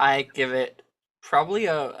 And I give it probably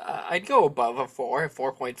I'd go above a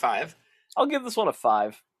 4.5. I'll give this one a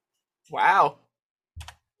 5. Wow.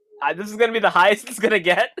 This is gonna be the highest it's gonna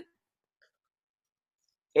get.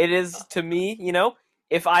 It is to me,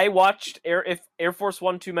 if I watched if Air Force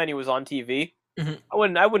One Too Many was on TV, Mhm.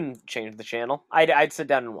 I wouldn't change the channel. I'd sit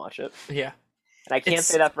down and watch it. Yeah. And I can't It's-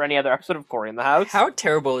 say that for any other episode of Corey in the House. How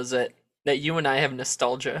terrible is it that you and I have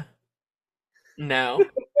nostalgia now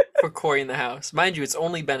for Corey in the House? Mind you, it's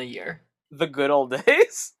only been a year. The good old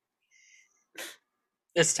days.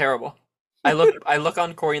 It's terrible. I look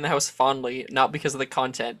on Corey in the House fondly, not because of the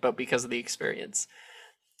content, but because of the experience.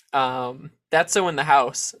 That's So in the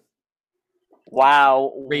House.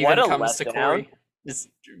 Wow, Raven what a comes to letdown. Corey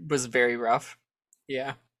was very rough.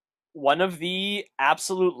 Yeah. One of the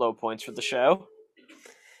absolute low points for the show.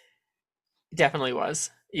 Definitely was.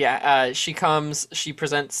 Yeah, she comes, she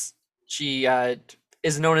presents, she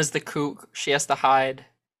is known as the kook. She has to hide.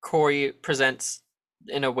 Corey presents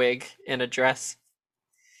in a wig, in a dress.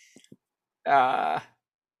 1.5.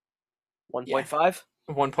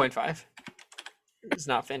 1.5. It's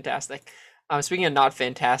not fantastic. Speaking of not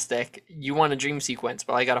fantastic, you want a dream sequence,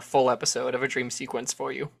 but I got a full episode of a dream sequence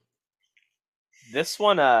for you. This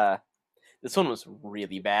one was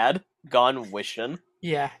really bad. Gone wishing.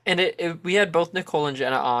 Yeah, and we had both Nicole and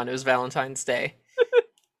Jenna on. It was Valentine's Day.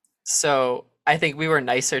 So I think we were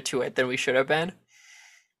nicer to it than we should have been.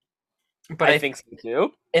 But I think so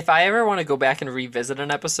too. if I ever want to go back and revisit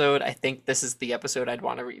an episode, I think this is the episode I'd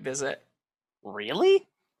want to revisit. Really?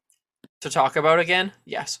 To talk about again?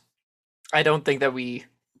 Yes. I don't think that we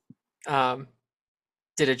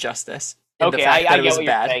did it justice. In the Okay, fact that I it get was what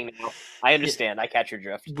bad. you're saying now. I understand. I catch your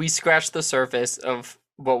drift. We scratched the surface of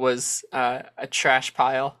what was a trash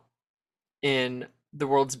pile in the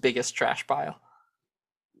world's biggest trash pile.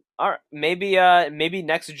 All right, maybe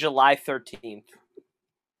next July 13th.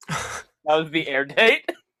 That was the air date.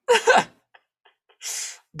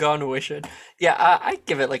 Gone wishing. Yeah, I'd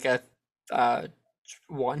give it like a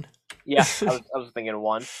 1. Yeah, I was thinking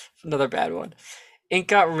 1. Another bad one. Ain't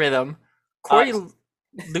got rhythm. Corey Uh,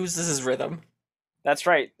 loses his rhythm. That's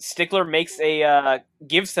right. Stickler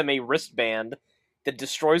gives him a wristband that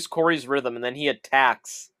destroys Corey's rhythm, and then he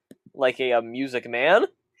attacks like a music man.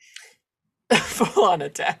 Full on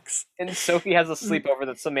attacks. And Sophie has a sleepover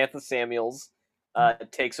that Samantha Samuels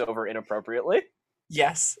takes over inappropriately.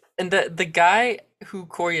 Yes. And the guy who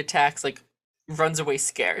Corey attacks like runs away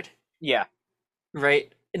scared, Yeah.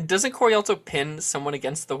 right? And doesn't Corey also pin someone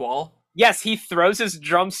against the wall? Yes, he throws his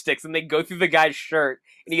drumsticks and they go through the guy's shirt,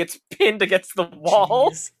 and he gets pinned against the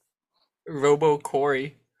wall. Jeez. Robo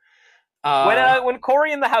Corey. When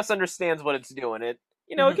Corey in the House understands what it's doing, it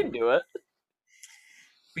can do it.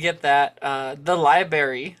 We get that. The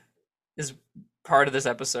library is part of this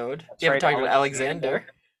episode. That's We haven't right, talked about Alexander.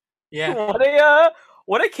 Yeah.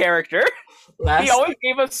 What a character! Last He always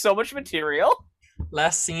gave us so much material.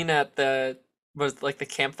 last scene at the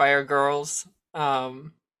campfire girls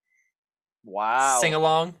Wow. sing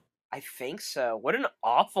along. I think so. What an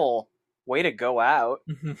awful way to go out.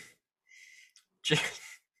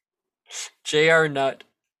 J.R. Nut.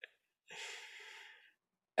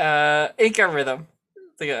 Ain't got rhythm.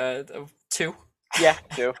 Like 2. Yeah,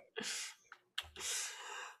 too.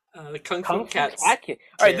 The Kung Fu Kung Fu Cats. Cat Kid.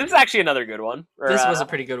 All right, Kid. this is actually another good one. This was a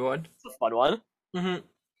pretty good one. a fun one. hmm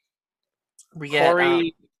We get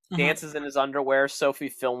Corey mhm. dances in his underwear. Sophie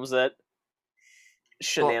films it.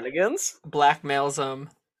 Shenanigans. blackmails him.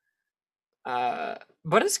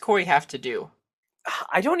 What does Corey have to do?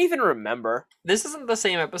 I don't even remember. This isn't the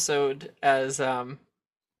same episode as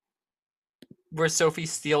where Sophie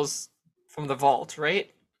steals from the vault,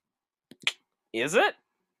 right? Is it?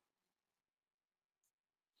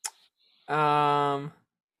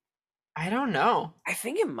 I don't know. I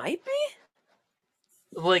think it might be.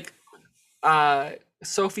 Like,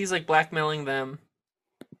 Sophie's like blackmailing them.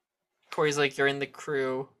 Corey's like, "You're in the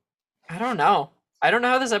crew." I don't know. I don't know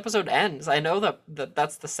how this episode ends. I know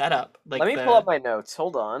that's the setup. Let Like me pull the up my notes.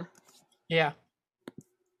 Hold on. yeah.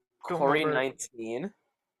 Don't Corey remember. 19.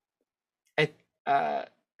 I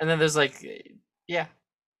and then there's like yeah.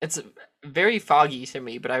 It's very foggy to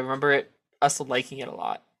me, but I remember us liking it a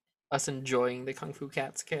lot. Us enjoying the Kung Fu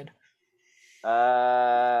Cats kid.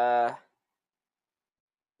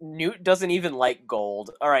 Newt doesn't even like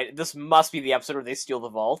gold. All right, this must be the episode where they steal the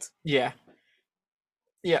vault. Yeah.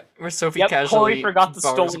 Yeah, where Sophie Yep, casually Corey forgot the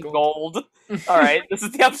borrows stolen gold. All right, this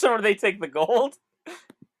is the episode where they take the gold.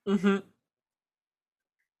 Mm-hmm.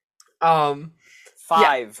 5.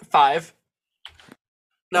 Yeah, 5.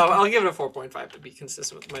 No, I'll give it a 4.5 to be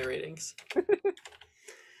consistent with my ratings.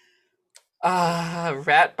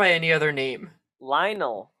 Rat by any other name.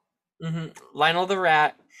 Lionel. Mm-hmm. Lionel the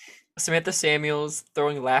Rat. Samantha Samuels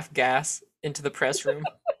throwing laugh gas into the press room.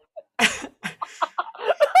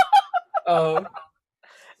 Oh.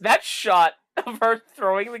 That shot of her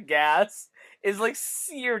throwing the gas is like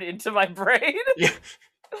seared into my brain. Yeah.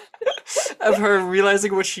 Of her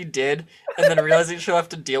realizing what she did and then realizing she'll have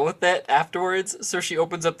to deal with it afterwards, so she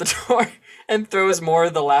opens up the door and throws more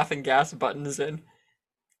of the laughing gas buttons in.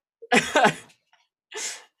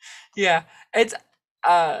 Yeah, it's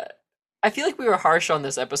I feel like we were harsh on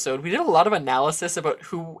this episode. We did a lot of analysis about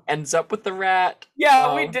who ends up with the rat.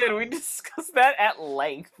 Yeah, we did. We discussed that at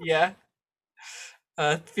length. Yeah.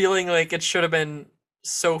 Feeling like it should have been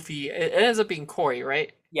Sophie. It ends up being Corey,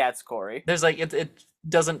 right? Yeah, it's Corey. There's like it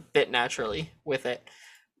doesn't fit naturally with it.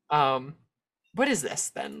 What is this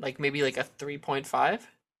then? Like maybe like a 3.5?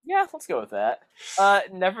 Yeah, let's go with that.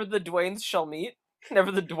 Never the Dwaynes shall meet.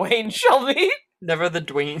 Never the Dwayne shall meet. Never the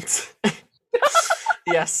Dwaynes.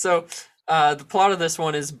 Yes, so the plot of this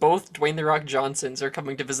one is both Dwayne The Rock Johnsons are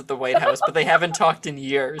coming to visit the White House, but they haven't talked in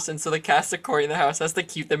years, and so the cast of Corey in the House has to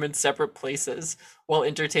keep them in separate places while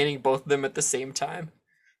entertaining both of them at the same time.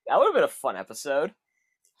 That would have been a fun episode.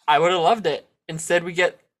 I would have loved it. Instead, we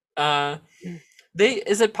get do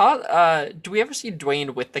we ever see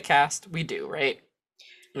Dwayne with the cast? We do, right?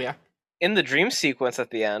 Yeah. In the dream sequence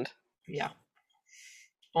at the end. Yeah.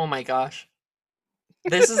 Oh my gosh.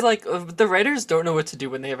 This is like the writers don't know what to do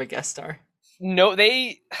when they have a guest star. No,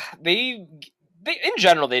 they in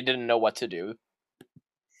general they didn't know what to do.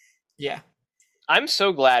 Yeah. I'm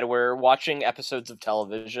so glad we're watching episodes of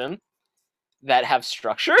television that have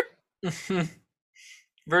structure.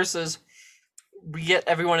 Versus we get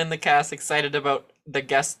everyone in the cast excited about the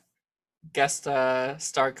guest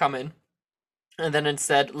star coming. And then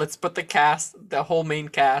instead, let's put the whole main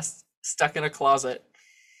cast, stuck in a closet.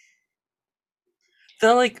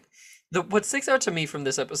 What sticks out to me from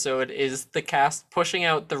this episode is the cast pushing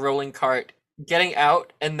out the rolling cart, getting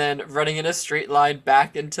out, and then running in a straight line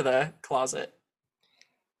back into the closet.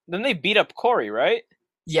 Then they beat up Corey, right?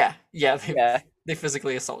 Yeah, they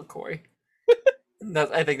physically assault Corey.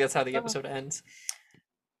 I think that's how the episode ends.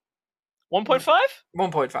 1.5?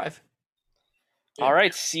 1.5. All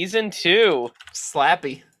right, season 2.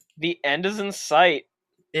 Slappy. The end is in sight.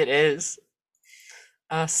 It is.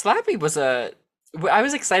 Slappy was I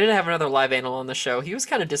was excited to have another live animal on the show. He was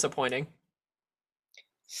kind of disappointing.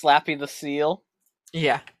 Slappy the seal.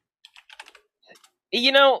 Yeah.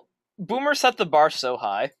 You know, Boomer set the bar so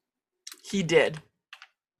high. He did.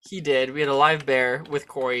 We had a live bear with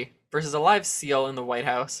Corey versus a live seal in the White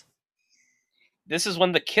House. This is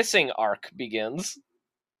when the kissing arc begins.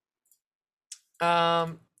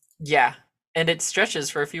 Yeah. And it stretches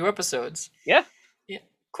for a few episodes. Yeah.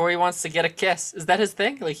 Corey wants to get a kiss. Is that his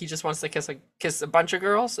thing? Like he just wants to kiss a bunch of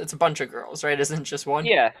girls? It's a bunch of girls, right? Isn't just one?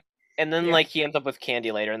 Yeah. And then like he ends up with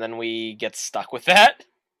Candy later, and then we get stuck with that.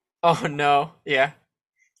 Oh no. Yeah.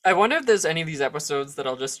 I wonder if there's any of these episodes that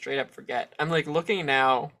I'll just straight up forget. I'm like looking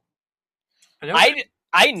now. I know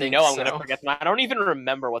I'm gonna forget them. I don't even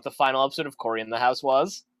remember what the final episode of Corey in the House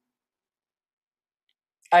was.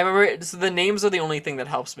 I remember, so the names are the only thing that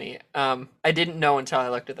helps me. I didn't know until I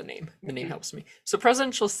looked at the name. The name helps me. So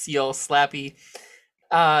Presidential Seal, Slappy.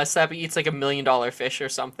 Slappy eats like $1 million fish or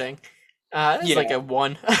something. It's like a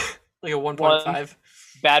 1. Like a 1.5.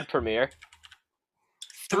 Bad premiere.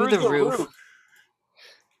 Through the roof.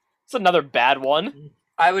 It's another bad one.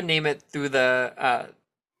 I would name it through the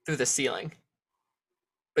ceiling.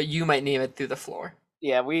 But you might name it through the floor.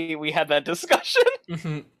 Yeah, we had that discussion.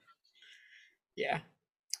 Mm-hmm. Yeah.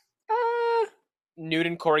 Newt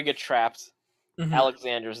and Corey get trapped. Mm-hmm.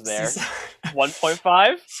 Alexander's there.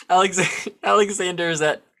 1.5? Alexander's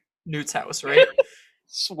at Newt's house, right?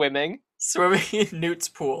 Swimming. swimming in Newt's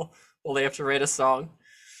pool while they have to write a song.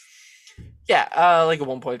 Yeah, like a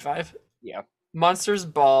 1.5. Yeah. Monsters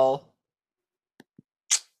Ball.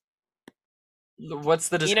 What's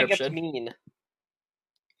the Tina gets description? mean.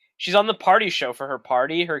 She's on the party show for her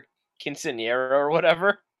party, her quinceanera or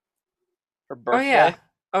whatever, her Oh birthday, yeah.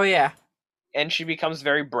 Oh yeah. and she becomes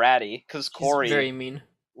very bratty because She's Corey very mean.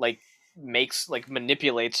 like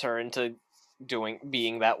manipulates her into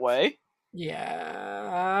being that way.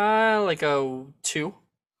 Yeah, like a 2.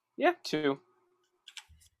 Yeah, too.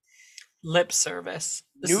 Lip service.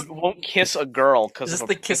 Newt won't kiss a girl because Is this of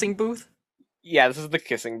the kissing booth? Yeah, this is the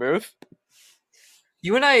kissing booth.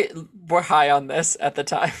 You and I were high on this at the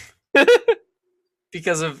time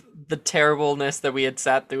because of the terribleness that we had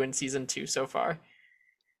sat through in season 2 so far.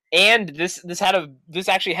 And this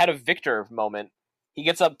actually had a Victor moment. He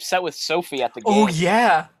gets upset with Sophie at the game. Oh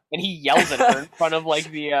yeah, and he yells at her in front of like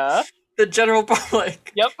the general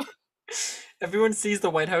public. Yep. Everyone sees the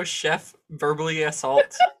White House chef verbally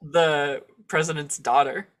assault the president's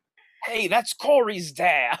daughter. Hey, that's Corey's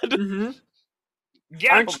dad. Mm-hmm.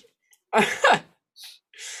 Get him.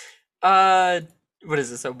 What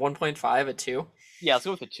is this? A 1.5? A 2? Yeah, let's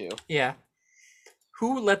go with a 2. Yeah.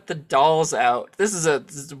 Who let the dolls out? This is a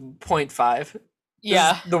 0.5.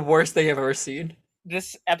 Yeah. This is the worst thing I've ever seen.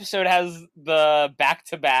 This episode has the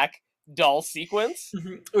back-to-back doll sequence.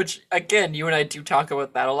 Which, again, you and I do talk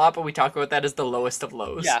about that a lot, but we talk about that as the lowest of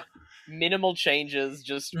lows. Yeah. Minimal changes,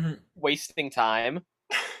 just wasting time.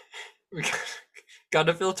 We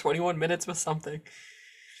gotta fill 21 minutes with something.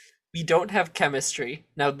 We don't have chemistry.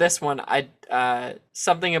 Now this one,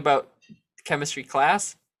 something about chemistry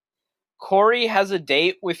class. Corey has a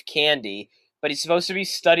date with Candy, but he's supposed to be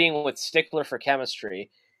studying with Stickler for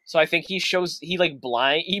chemistry. So I think he blindfolds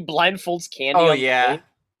Candy. Oh yeah.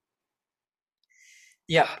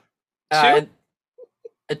 Yeah. 2?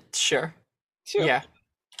 Sure. 2. Yeah.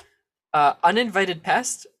 Uninvited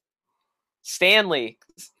pest. Stanley.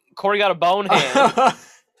 Corey got a bone hand.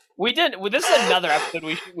 We did. Well, this is another episode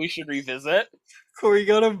we should revisit. Corey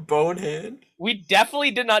got a bone hand. We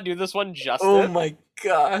definitely did not do this one justice. Oh my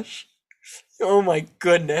gosh. Oh my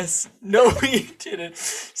goodness. No, we didn't.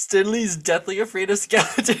 Stanley's deathly afraid of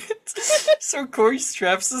skeletons. So Corey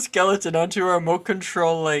straps the skeleton onto a remote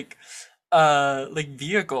control like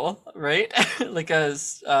vehicle, right? Like a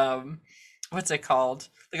what's it called?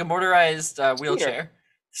 Like a motorized wheelchair.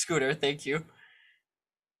 Scooter, thank you.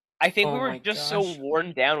 I think we were just so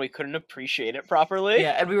worn down we couldn't appreciate it properly.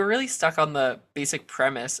 Yeah, and we were really stuck on the basic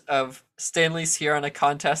premise of Stanley's here on a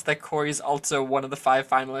contest that Corey's also one of the 5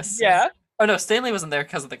 finalists. Yeah. Oh no, Stanley wasn't there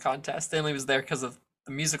because of the contest. Stanley was there because of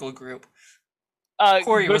the musical group.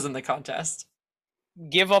 Corey was in the contest.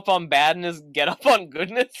 Give up on badness, get up on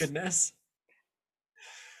goodness. Goodness.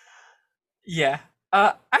 Yeah.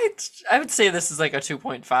 I would say this is like a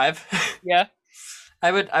 2.5. Yeah.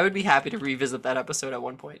 I would be happy to revisit that episode at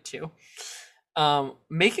 1.2.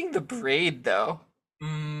 Making the braid though.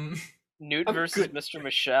 Newt versus Mr.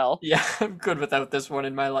 Michelle. Yeah, I'm good without this one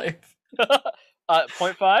in my life.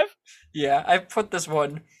 0.5? Yeah, I put this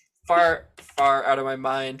one far out of my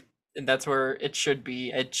mind, and that's where it should be.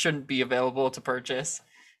 It shouldn't be available to purchase.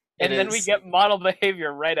 And then we get model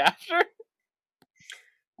behavior right after.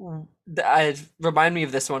 Remind me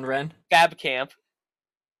of this one, Ren. Fab Camp.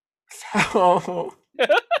 Oh.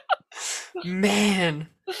 Man.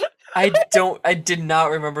 I did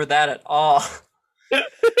not remember that at all.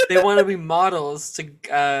 They want to be models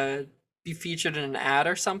to be featured in an ad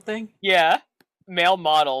or something? Yeah. Male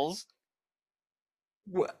models.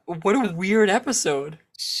 What a weird episode.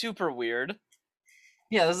 Super weird.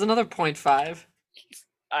 Yeah, there's another 0.5.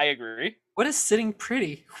 I agree. What is Sitting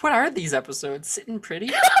Pretty? What are these episodes? Sitting Pretty?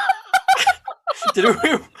 Did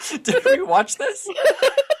we watch this?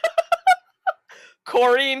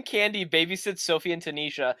 Corey and Candy babysit Sophie and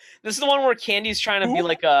Tanisha. This is the one where Candy's trying to be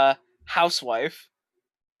like a housewife.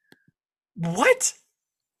 What?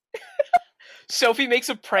 Sophie makes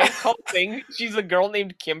a prank call thing. She's a girl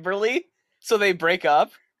named Kimberly, so they break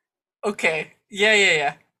up. Okay.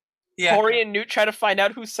 Yeah. Corey and Newt try to find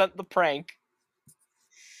out who sent the prank.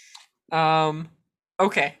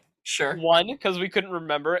 Okay. Sure. 1, because we couldn't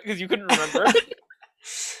remember it, because you couldn't remember it.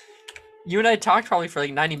 You and I talked probably for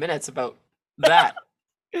like 90 minutes about that.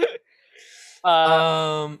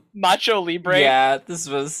 Macho Libre. Yeah, this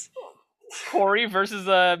was Corey versus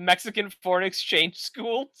a Mexican foreign exchange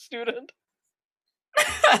school student.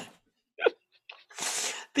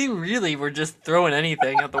 They really were just throwing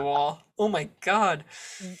anything at the wall. Oh my god.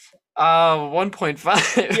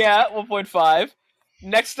 1.5. Yeah, 1.5.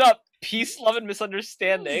 Next up, Peace, Love, and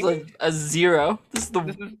Misunderstanding. Like a 0. This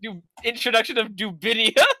is introduction of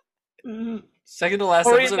Dubidia. Second to last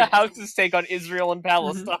Corey in the episode. House's take on Israel and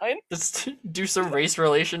Palestine. Let's do some race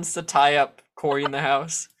relations to tie up Corey in the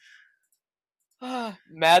House.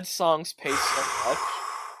 Mad songs pay so much.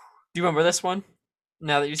 Do you remember this one?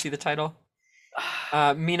 Now that you see the title,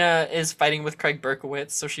 Mina is fighting with Craig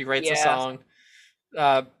Berkowitz, so she writes a Yeah. song.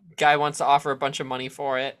 Guy wants to offer a bunch of money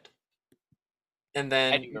for it, and I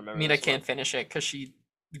then do remember Mina this one. can't finish it because she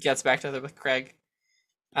gets back together with Craig.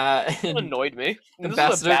 It And annoyed me. This is a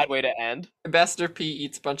Ambassador- bad way to end. Ambassador P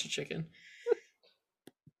eats a bunch of chicken.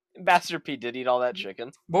 Ambassador P did eat all that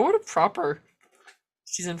chicken. What would a proper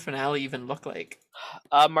season finale even look like?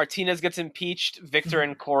 Martinez gets impeached. Victor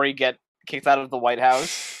and Corey get kicked out of the White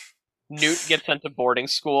House. Newt gets sent to boarding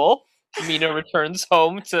school. Mina returns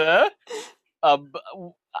home to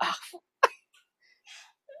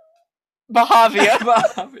Bahavia.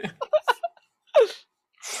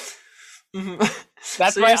 Mhm.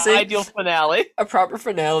 That's So my you're saying ideal finale. a proper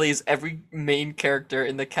finale is every main character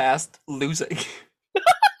in the cast losing.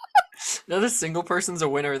 Not a single person's a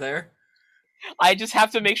winner there. I just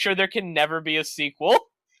have to make sure there can never be a sequel.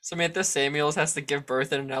 Samantha Samuels has to give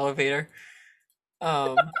birth in an elevator.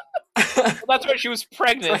 Well, that's why she was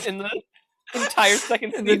pregnant in the entire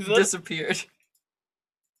second and then season. disappeared.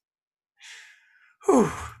 Whew.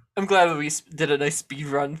 I'm glad we did a nice speed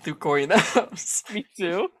run through Corey in the House. Me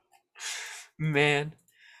too. Man.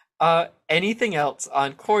 Anything else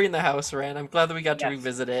on Corey in the House, Ran? I'm glad that we got to Yes.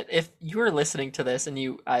 revisit it. If you are listening to this and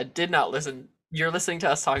you did not listen, you're listening to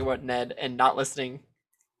us talk about Ned and not listening.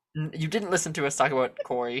 You didn't listen to us talk about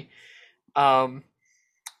Corey.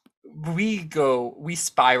 We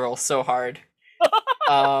spiral so hard.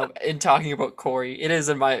 In talking about Corey, it is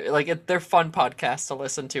they're fun podcasts to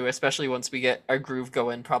listen to, especially once we get our groove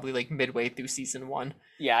going, probably like midway through season 1.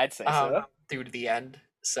 Yeah, I'd say so. Through to the end.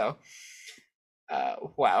 So,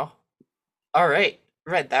 wow. All right,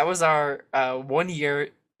 that was our 1-year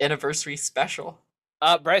anniversary special.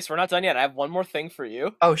 Bryce, we're not done yet. I have one more thing for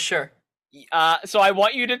you. Oh, sure. So I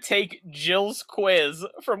want you to take Jill's quiz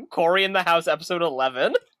from Corey in the House, episode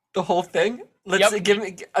 11. The whole thing. Let's Yep. give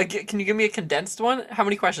me. Can you give me a condensed one? How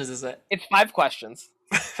many questions is it? It's 5 questions.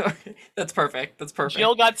 Okay, that's perfect. That's perfect.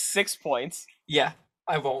 Jill got 6 points. Yeah,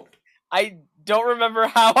 I won't. I don't remember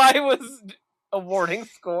how I was awarding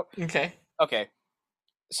score. Okay. Okay.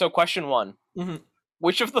 So question 1. Mhm.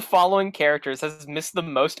 Which of the following characters has missed the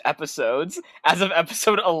most episodes as of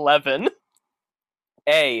episode 11?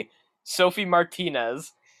 A. Sophie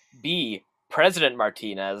Martinez. B. President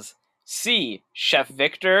Martinez. C. Chef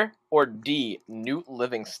Victor. Or D. Newt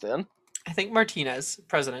Livingston. I think Martinez,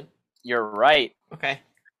 president. You're right. Okay.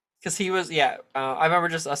 Because he was, yeah. I remember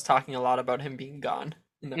just us talking a lot about him being gone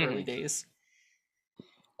in the Mhm. early days.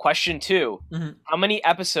 Question 2. Mhm. How many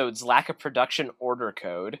episodes lack a production order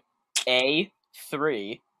code? A.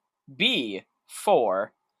 3. B.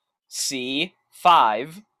 4. C.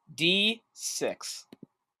 5. D. 6.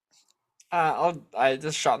 I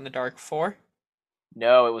just shot in the dark. 4,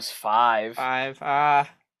 No, it was 5. 5.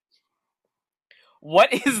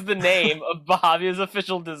 What is the name of Bahavia's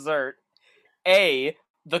official dessert? A.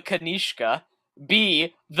 The Kanishka.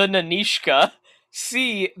 B. The Nanishka.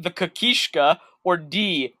 C. The Kakishka. Or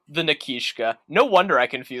D. The Nikishka. No wonder I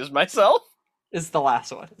confused myself. Is the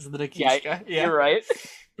last one. Is the Nikishka. Yeah. You're right.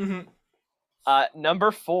 Mhm.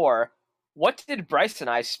 Number 4. What did Bryce and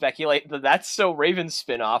I speculate the That's So Raven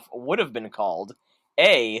spinoff would have been called?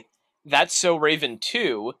 A. That's So Raven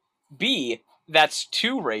 2. B. That's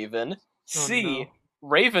 2 Raven. C. no.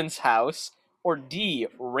 Raven's House. Or D.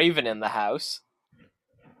 Raven in the House.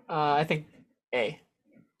 I think A.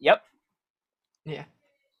 Yep. Yeah.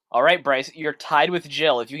 All right, Bryce, you're tied with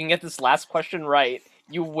Jill. If you can get this last question right,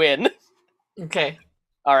 you win. Okay.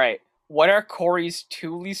 All right. What are Corey's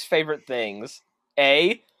 2 least favorite things?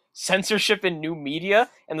 A. Censorship in new media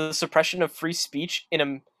and the suppression of free speech in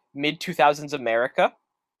a mid-2000s America.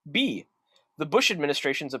 B. The Bush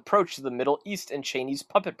administration's approach to the Middle East and Cheney's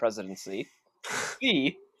puppet presidency.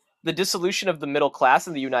 C. The dissolution of the middle class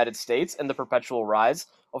in the United States and the perpetual rise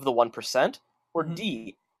of the 1%. Or Mhm.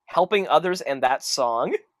 D. Helping others and that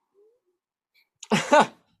song.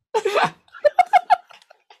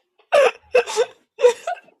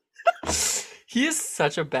 He is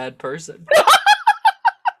such a bad person.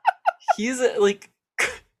 He's like.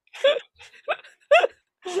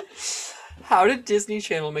 How did Disney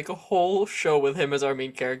Channel make a whole show with him as our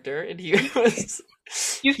main character? And he was.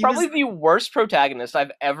 He's he probably was- the worst protagonist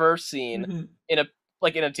I've ever seen Mhm. in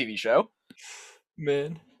a TV show.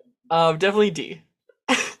 Man. Definitely D.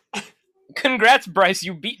 Congrats, Bryce,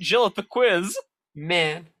 you beat Jill at the quiz.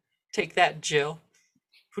 Man. Take that, Jill.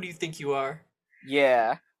 Who do you think you are?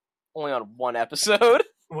 Yeah. Only on 1 episode.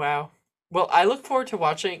 Wow. Well, I look forward to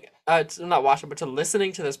watching, not watching, but to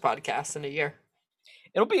listening to this podcast in a year.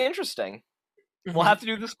 It'll be interesting. We'll Hmm. have to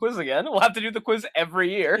do this quiz again. We'll have to do the quiz every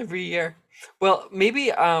year. Every year. Well,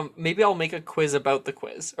 maybe I'll make a quiz about the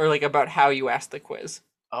quiz, or like about how you ask the quiz.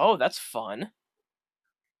 Oh, that's fun.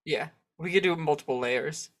 Yeah, we could do multiple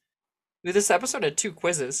layers. This episode had two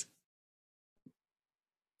quizzes.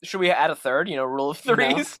 Should we add a third? Rule of No,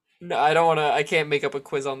 threes. no, I don't want to. I can't make up a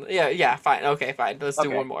quiz on. Yeah, yeah, fine. Okay, fine. Let's do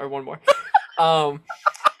Okay. one more. Um,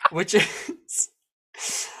 which is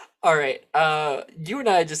all right. You and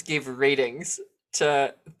I just gave ratings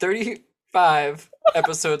to 35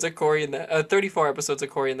 episodes of Corey in the 34 episodes of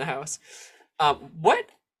Corey in the House. What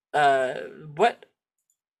uh what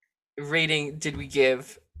rating did we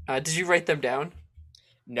give? Did you write them down?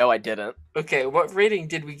 No, I didn't. Okay, what rating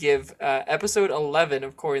did we give episode 11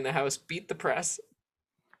 of Corey in the House, Beat the Press?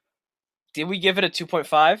 Did we give it a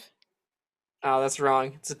 2.5? Oh, that's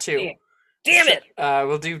wrong. It's a 2. Damn it!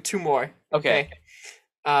 We'll do two more. Okay.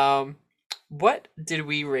 Um, what did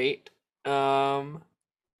we rate?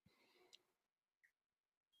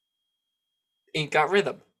 Ain't Got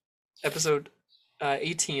Rhythm, episode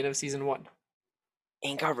 18 of season 1.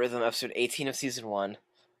 Ain't Got Rhythm, episode 18 of season 1.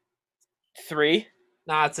 3?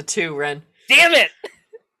 Nah, it's a 2, Ren. Damn it!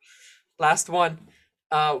 Last one.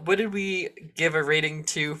 What did we give a rating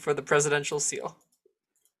to for the presidential seal?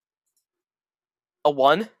 A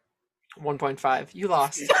 1? 1.5. You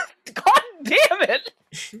lost. God damn it!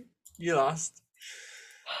 You lost.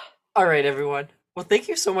 All right, everyone. Well, thank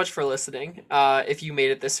you so much for listening. If you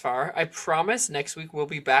made it this far, I promise next week we'll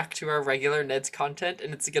be back to our regular Ned's content,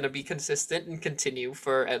 and it's going to be consistent and continue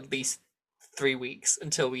for at least 3 weeks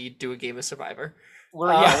until we do a game of Survivor. We're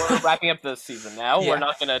wrapping up the season now. Yeah. We're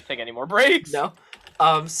not gonna take any more breaks. No.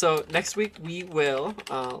 So next week we will.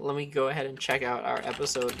 Let me go ahead and check out our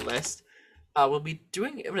episode list. We'll be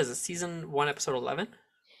doing, what is it, season 1, episode 11?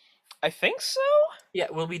 I think so. Yeah,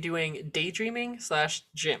 we'll be doing daydreaming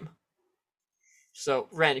 / gym. So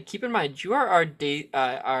Ren, keep in mind you are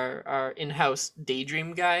our in-house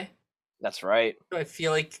daydream guy. That's right. So I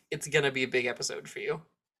feel like it's gonna be a big episode for you.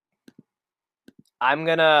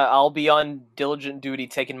 I'll be on diligent duty,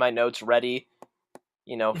 taking my notes ready,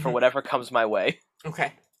 for Mhm. whatever comes my way.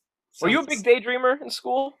 Okay. Were you a Sounds- big daydreamer in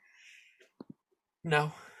school?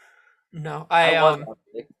 No. No. was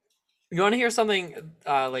actually. You want to hear something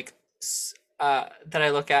that I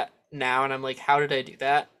look at now and I'm like, how did I do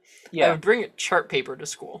that? I Yeah. would bring chart paper to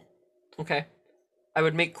school. Okay. I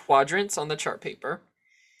would make quadrants on the chart paper.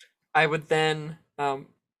 I would then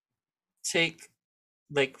take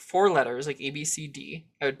like 4 letters, like A, B, C, D.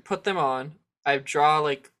 I would put them on. I'd draw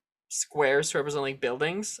like squares to represent like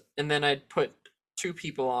buildings, and then I'd put 2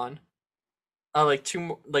 people on. Like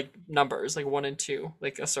 2 like numbers, like 1 and 2,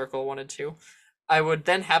 like a circle 1 and 2. I would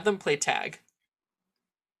then have them play tag.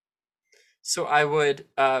 So I would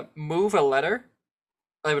move a letter.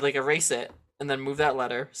 I would like erase it and then move that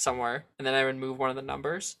letter somewhere, and then I would move one of the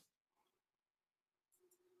numbers.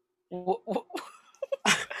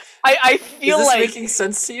 I Is feel this like making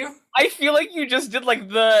sense to you? I feel like you just did like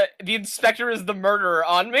the inspector is the murderer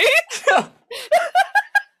on me.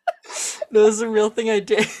 No, this is a real thing I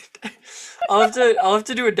did. I'll have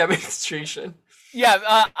to do a demonstration. Yeah,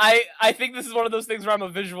 I think this is one of those things where I'm a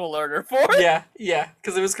visual learner for. Yeah,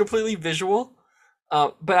 because it was completely visual.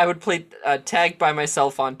 But I would play tag by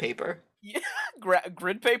myself on paper,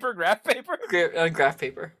 Grid paper, graph paper. graph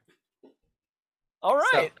paper. All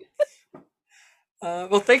right.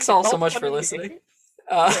 Well, thanks all so Well, much for funny. listening.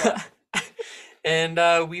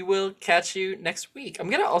 And we will catch you next week. I'm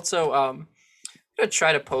gonna also gonna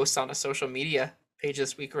try to post on a social media page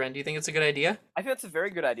this week, Ren. Do you think it's a good idea? I think that's a very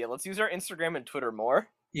good idea. Let's use our Instagram and Twitter more.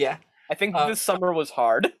 Yeah, I think Uh, this summer was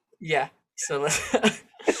hard. yeah. So let's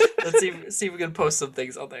see if we can post some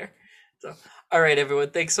things on there. So, all right,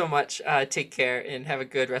 everyone. Thanks so much. Take care and have a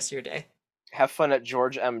good rest of your day. Have fun at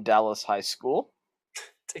George M. Dallas High School.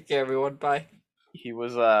 Take care, everyone. Bye. He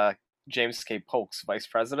was James K. Polk's vice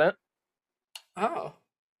president. Oh.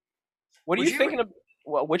 What are Would you you- thinking of?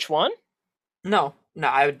 Which one? No,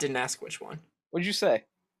 I didn't ask which one. What'd you say?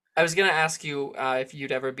 I was gonna ask you if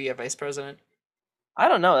you'd ever be a vice president. I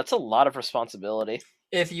don't know. That's a lot of responsibility.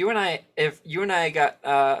 If you and I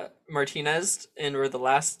got Martinez and were the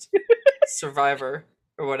last survivor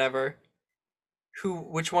or whatever,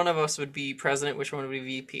 which one of us would be president, which one would be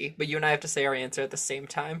VP? But you and I have to say our answer at the same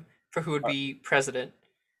time for who would be president.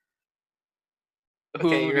 Who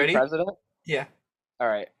Okay, you would be ready? president? Yeah. All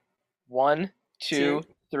right. 1, 2,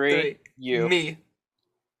 3. Three. You. Me.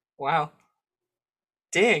 Wow.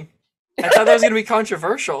 Dang. I thought that was gonna be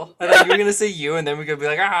controversial. I thought you were gonna say you, and then we could be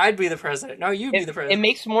like, I'd be the president. No, you'd be the It president.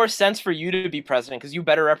 makes more sense for you to be president because you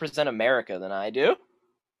better represent America than I do.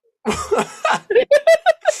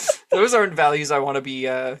 Those aren't values I want to be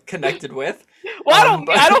connected with. Well,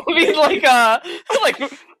 But I don't mean like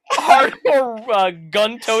hardcore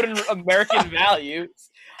gun-toting American values.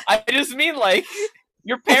 I just mean like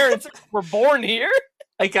your parents were born here.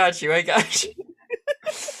 I got you. I got you.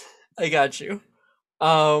 I got you.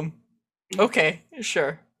 Okay,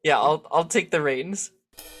 sure. Yeah, I'll take the reins.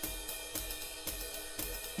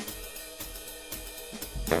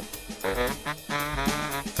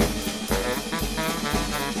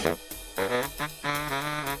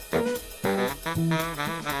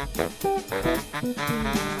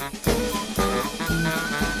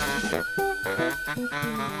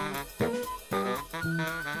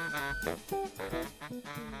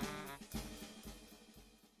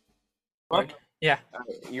 Yeah.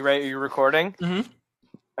 You ready? Are you recording? Mhm.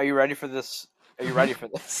 Are you ready for this? Are you ready for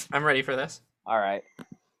this? I'm ready for this. All right.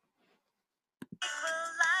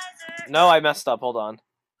 No, I messed up. Hold on.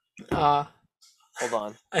 Uh, Hold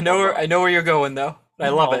on. I know Hold where on. I know where you're going though. I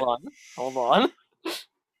love Hold it. on. Hold on.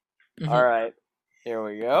 Mhm. All right. Here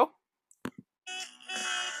we go.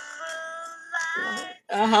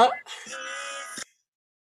 Uh-huh.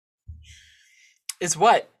 Is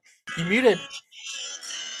what? You muted.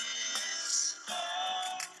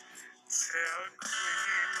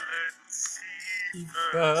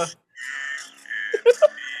 Uh.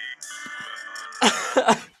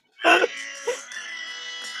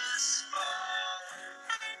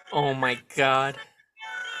 Oh my god.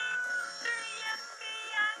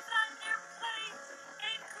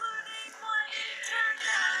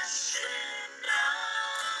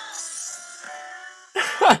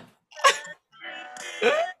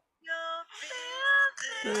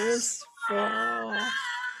 This fall.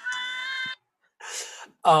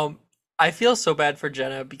 I feel so bad for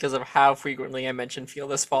Jenna because of how frequently I mention "Feel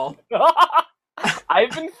This Fall."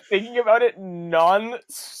 I've been thinking about it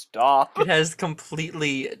non-stop. It has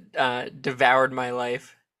completely devoured my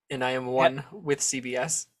life, and I am one with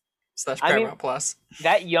CBS / I mean- Paramount Plus.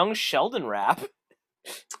 That young Sheldon rap.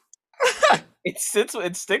 It sticks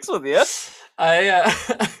with you. I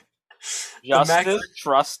the Max, Justice,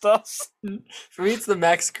 trust us. for me, it's the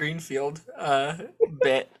Max Greenfield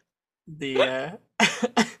bit. The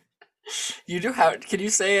you do how? Can you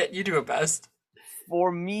say it? You do it best.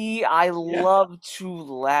 For me, I love to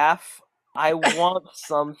laugh. I want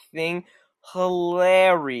something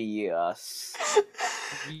hilarious.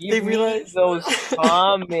 They Give me realize those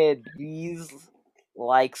comedies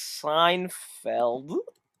like Seinfeld.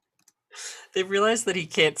 they realized that he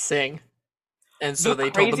can't sing, and so The they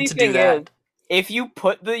told him crazy to thing do that. is, if you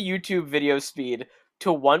put the YouTube video speed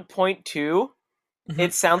to 1.2, Mhm.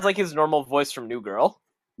 it sounds like his normal voice from New Girl.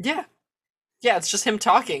 Yeah, yeah, it's just him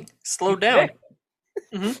talking. Slow down.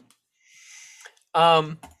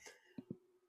 Mm-hmm.